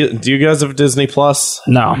do did you guys have Disney Plus?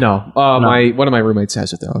 No. No. One of my roommates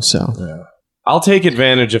has it though. So yeah. I'll take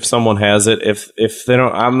advantage if someone has it. If they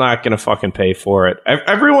don't, I'm not gonna fucking pay for it.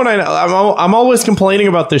 Everyone I know, I'm always complaining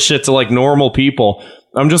about this shit to like normal people.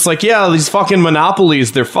 I'm just like, yeah, these fucking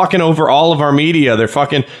monopolies, they're fucking over all of our media. They're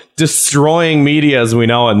fucking destroying media as we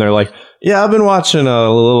know it. And they're like, yeah, I've been watching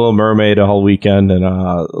Little Mermaid a whole weekend and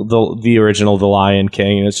the original The Lion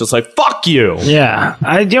King. And it's just like, fuck you. Yeah.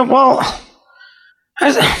 I'm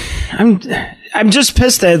just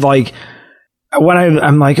pissed that like when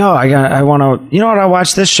I'm like, oh, I want to, you know what, I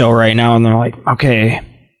watch this show right now, and they're like, okay,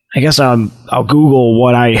 I guess I'll Google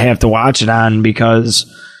what I have to watch it on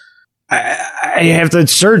because I have to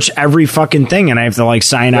search every fucking thing, and I have to like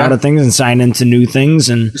sign out of things and sign into new things,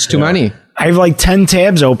 and it's too many. I have like 10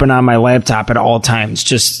 tabs open on my laptop at all times,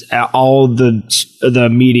 just all the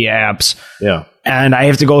media apps. Yeah, and I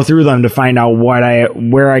have to go through them to find out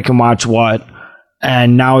where I can watch what.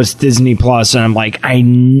 And now it's Disney Plus, and I'm like, I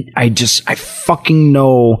fucking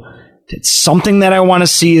know that something that I want to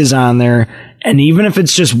see is on there, and even if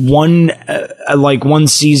it's just one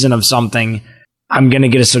season of something, I'm gonna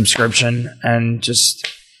get a subscription and just.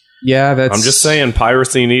 Yeah, I'm just saying,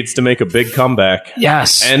 piracy needs to make a big comeback.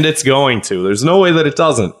 Yes, and it's going to. There's no way that it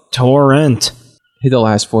doesn't. Torrent. Hit the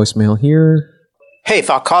last voicemail here. Hey,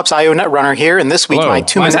 Thought Cops, IO Netrunner here, and this week Hello. my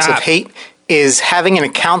 2 minutes of hate is having an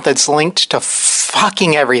account that's linked to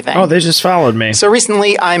fucking everything. Oh, they just followed me. So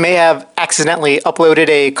recently, I may have accidentally uploaded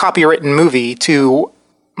a copywritten movie to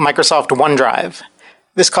Microsoft OneDrive.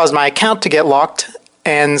 This caused my account to get locked,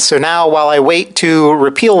 and so now while I wait to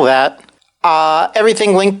repeal that,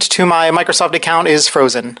 everything linked to my Microsoft account is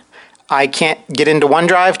frozen. I can't get into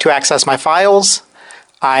OneDrive to access my files.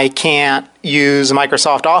 I can't use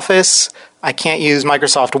Microsoft Office. I can't use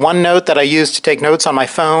Microsoft OneNote that I use to take notes on my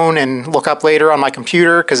phone and look up later on my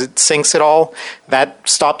computer because it syncs it all. That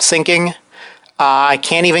stopped syncing. I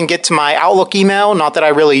can't even get to my Outlook email, not that I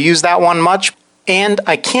really use that one much. And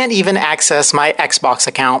I can't even access my Xbox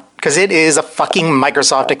account because it is a fucking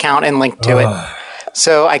Microsoft account and linked to it.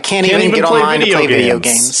 So I can't even get online to play video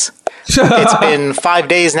games. It's been 5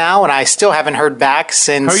 days now, and I still haven't heard back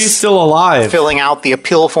since. How are you still alive? Filling out the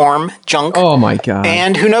appeal form junk. Oh my god!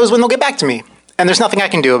 And who knows when they'll get back to me? And there's nothing I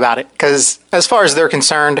can do about it because, as far as they're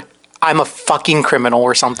concerned, I'm a fucking criminal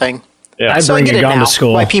or something. Yeah, so I get it now.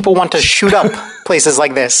 Why people want to shoot up places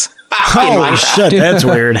like this? Holy shit, that's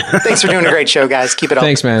weird. Thanks for doing a great show, guys. Keep it up.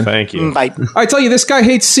 Thanks, man. Thank you. Bye. I tell you, this guy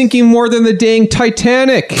hates sinking more than the dang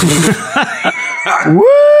Titanic.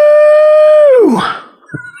 Woo!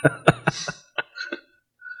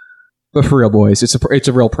 But for real, boys, it's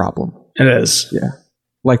a real problem. It is. Yeah.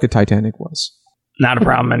 Like the Titanic was. Not a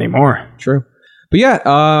problem anymore. True. But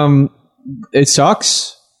yeah, it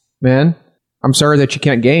sucks, man. I'm sorry that you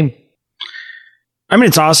can't game. I mean,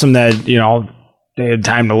 it's awesome that, they had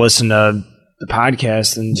time to listen to the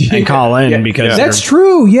podcast and call in because that's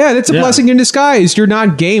true. Yeah, that's a blessing in disguise. You're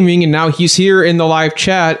not gaming, and now he's here in the live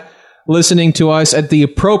chat listening to us at the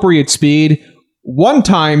appropriate speed.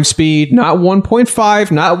 One-time speed, not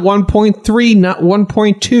 1.5, not 1.3, not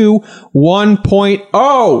 1.2,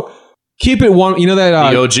 1.0. Keep it one. You know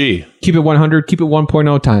that the OG. Keep it 100. Keep it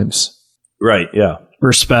 1.0 times. Right. Yeah.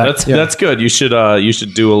 Respect. That's good. You should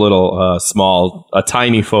do a little a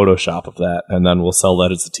tiny Photoshop of that, and then we'll sell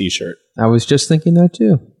that as a T-shirt. I was just thinking that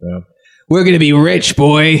too. Yeah. We're gonna be rich,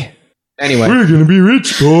 boy. Anyway, we're gonna be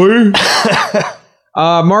rich, boy.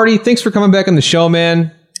 Marty, thanks for coming back on the show,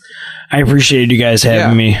 man. I appreciate you guys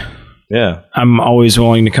having me. Yeah. I'm always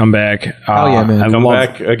willing to come back. Oh, yeah, man. Come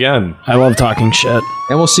back again. I love talking shit.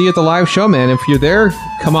 And we'll see you at the live show, man. If you're there,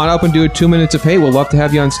 come on up and do 2 minutes of hate. We'll love to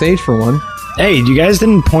have you on stage for one. Hey, you guys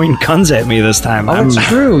didn't point guns at me this time. Oh, that's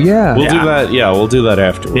true, yeah. We'll do that. Yeah, we'll do that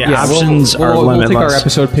afterwards. Yeah, options are limitless. We'll take our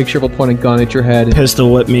episode picture. We'll point a gun at your head.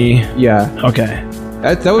 Pistol whip me. Yeah. Okay.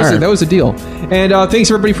 That was a deal. And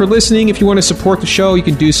thanks, everybody, for listening. If you want to support the show, you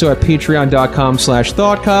can do so at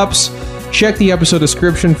patreon.com/thoughtcops. Check the episode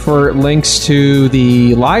description for links to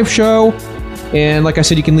the live show. And like I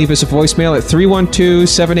said, you can leave us a voicemail at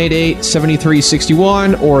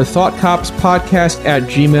 312-788-7361 or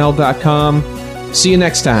thoughtcopspodcast@gmail.com. See you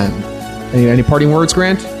next time. Any parting words,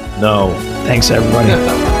 Grant? No. Thanks,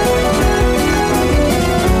 everybody.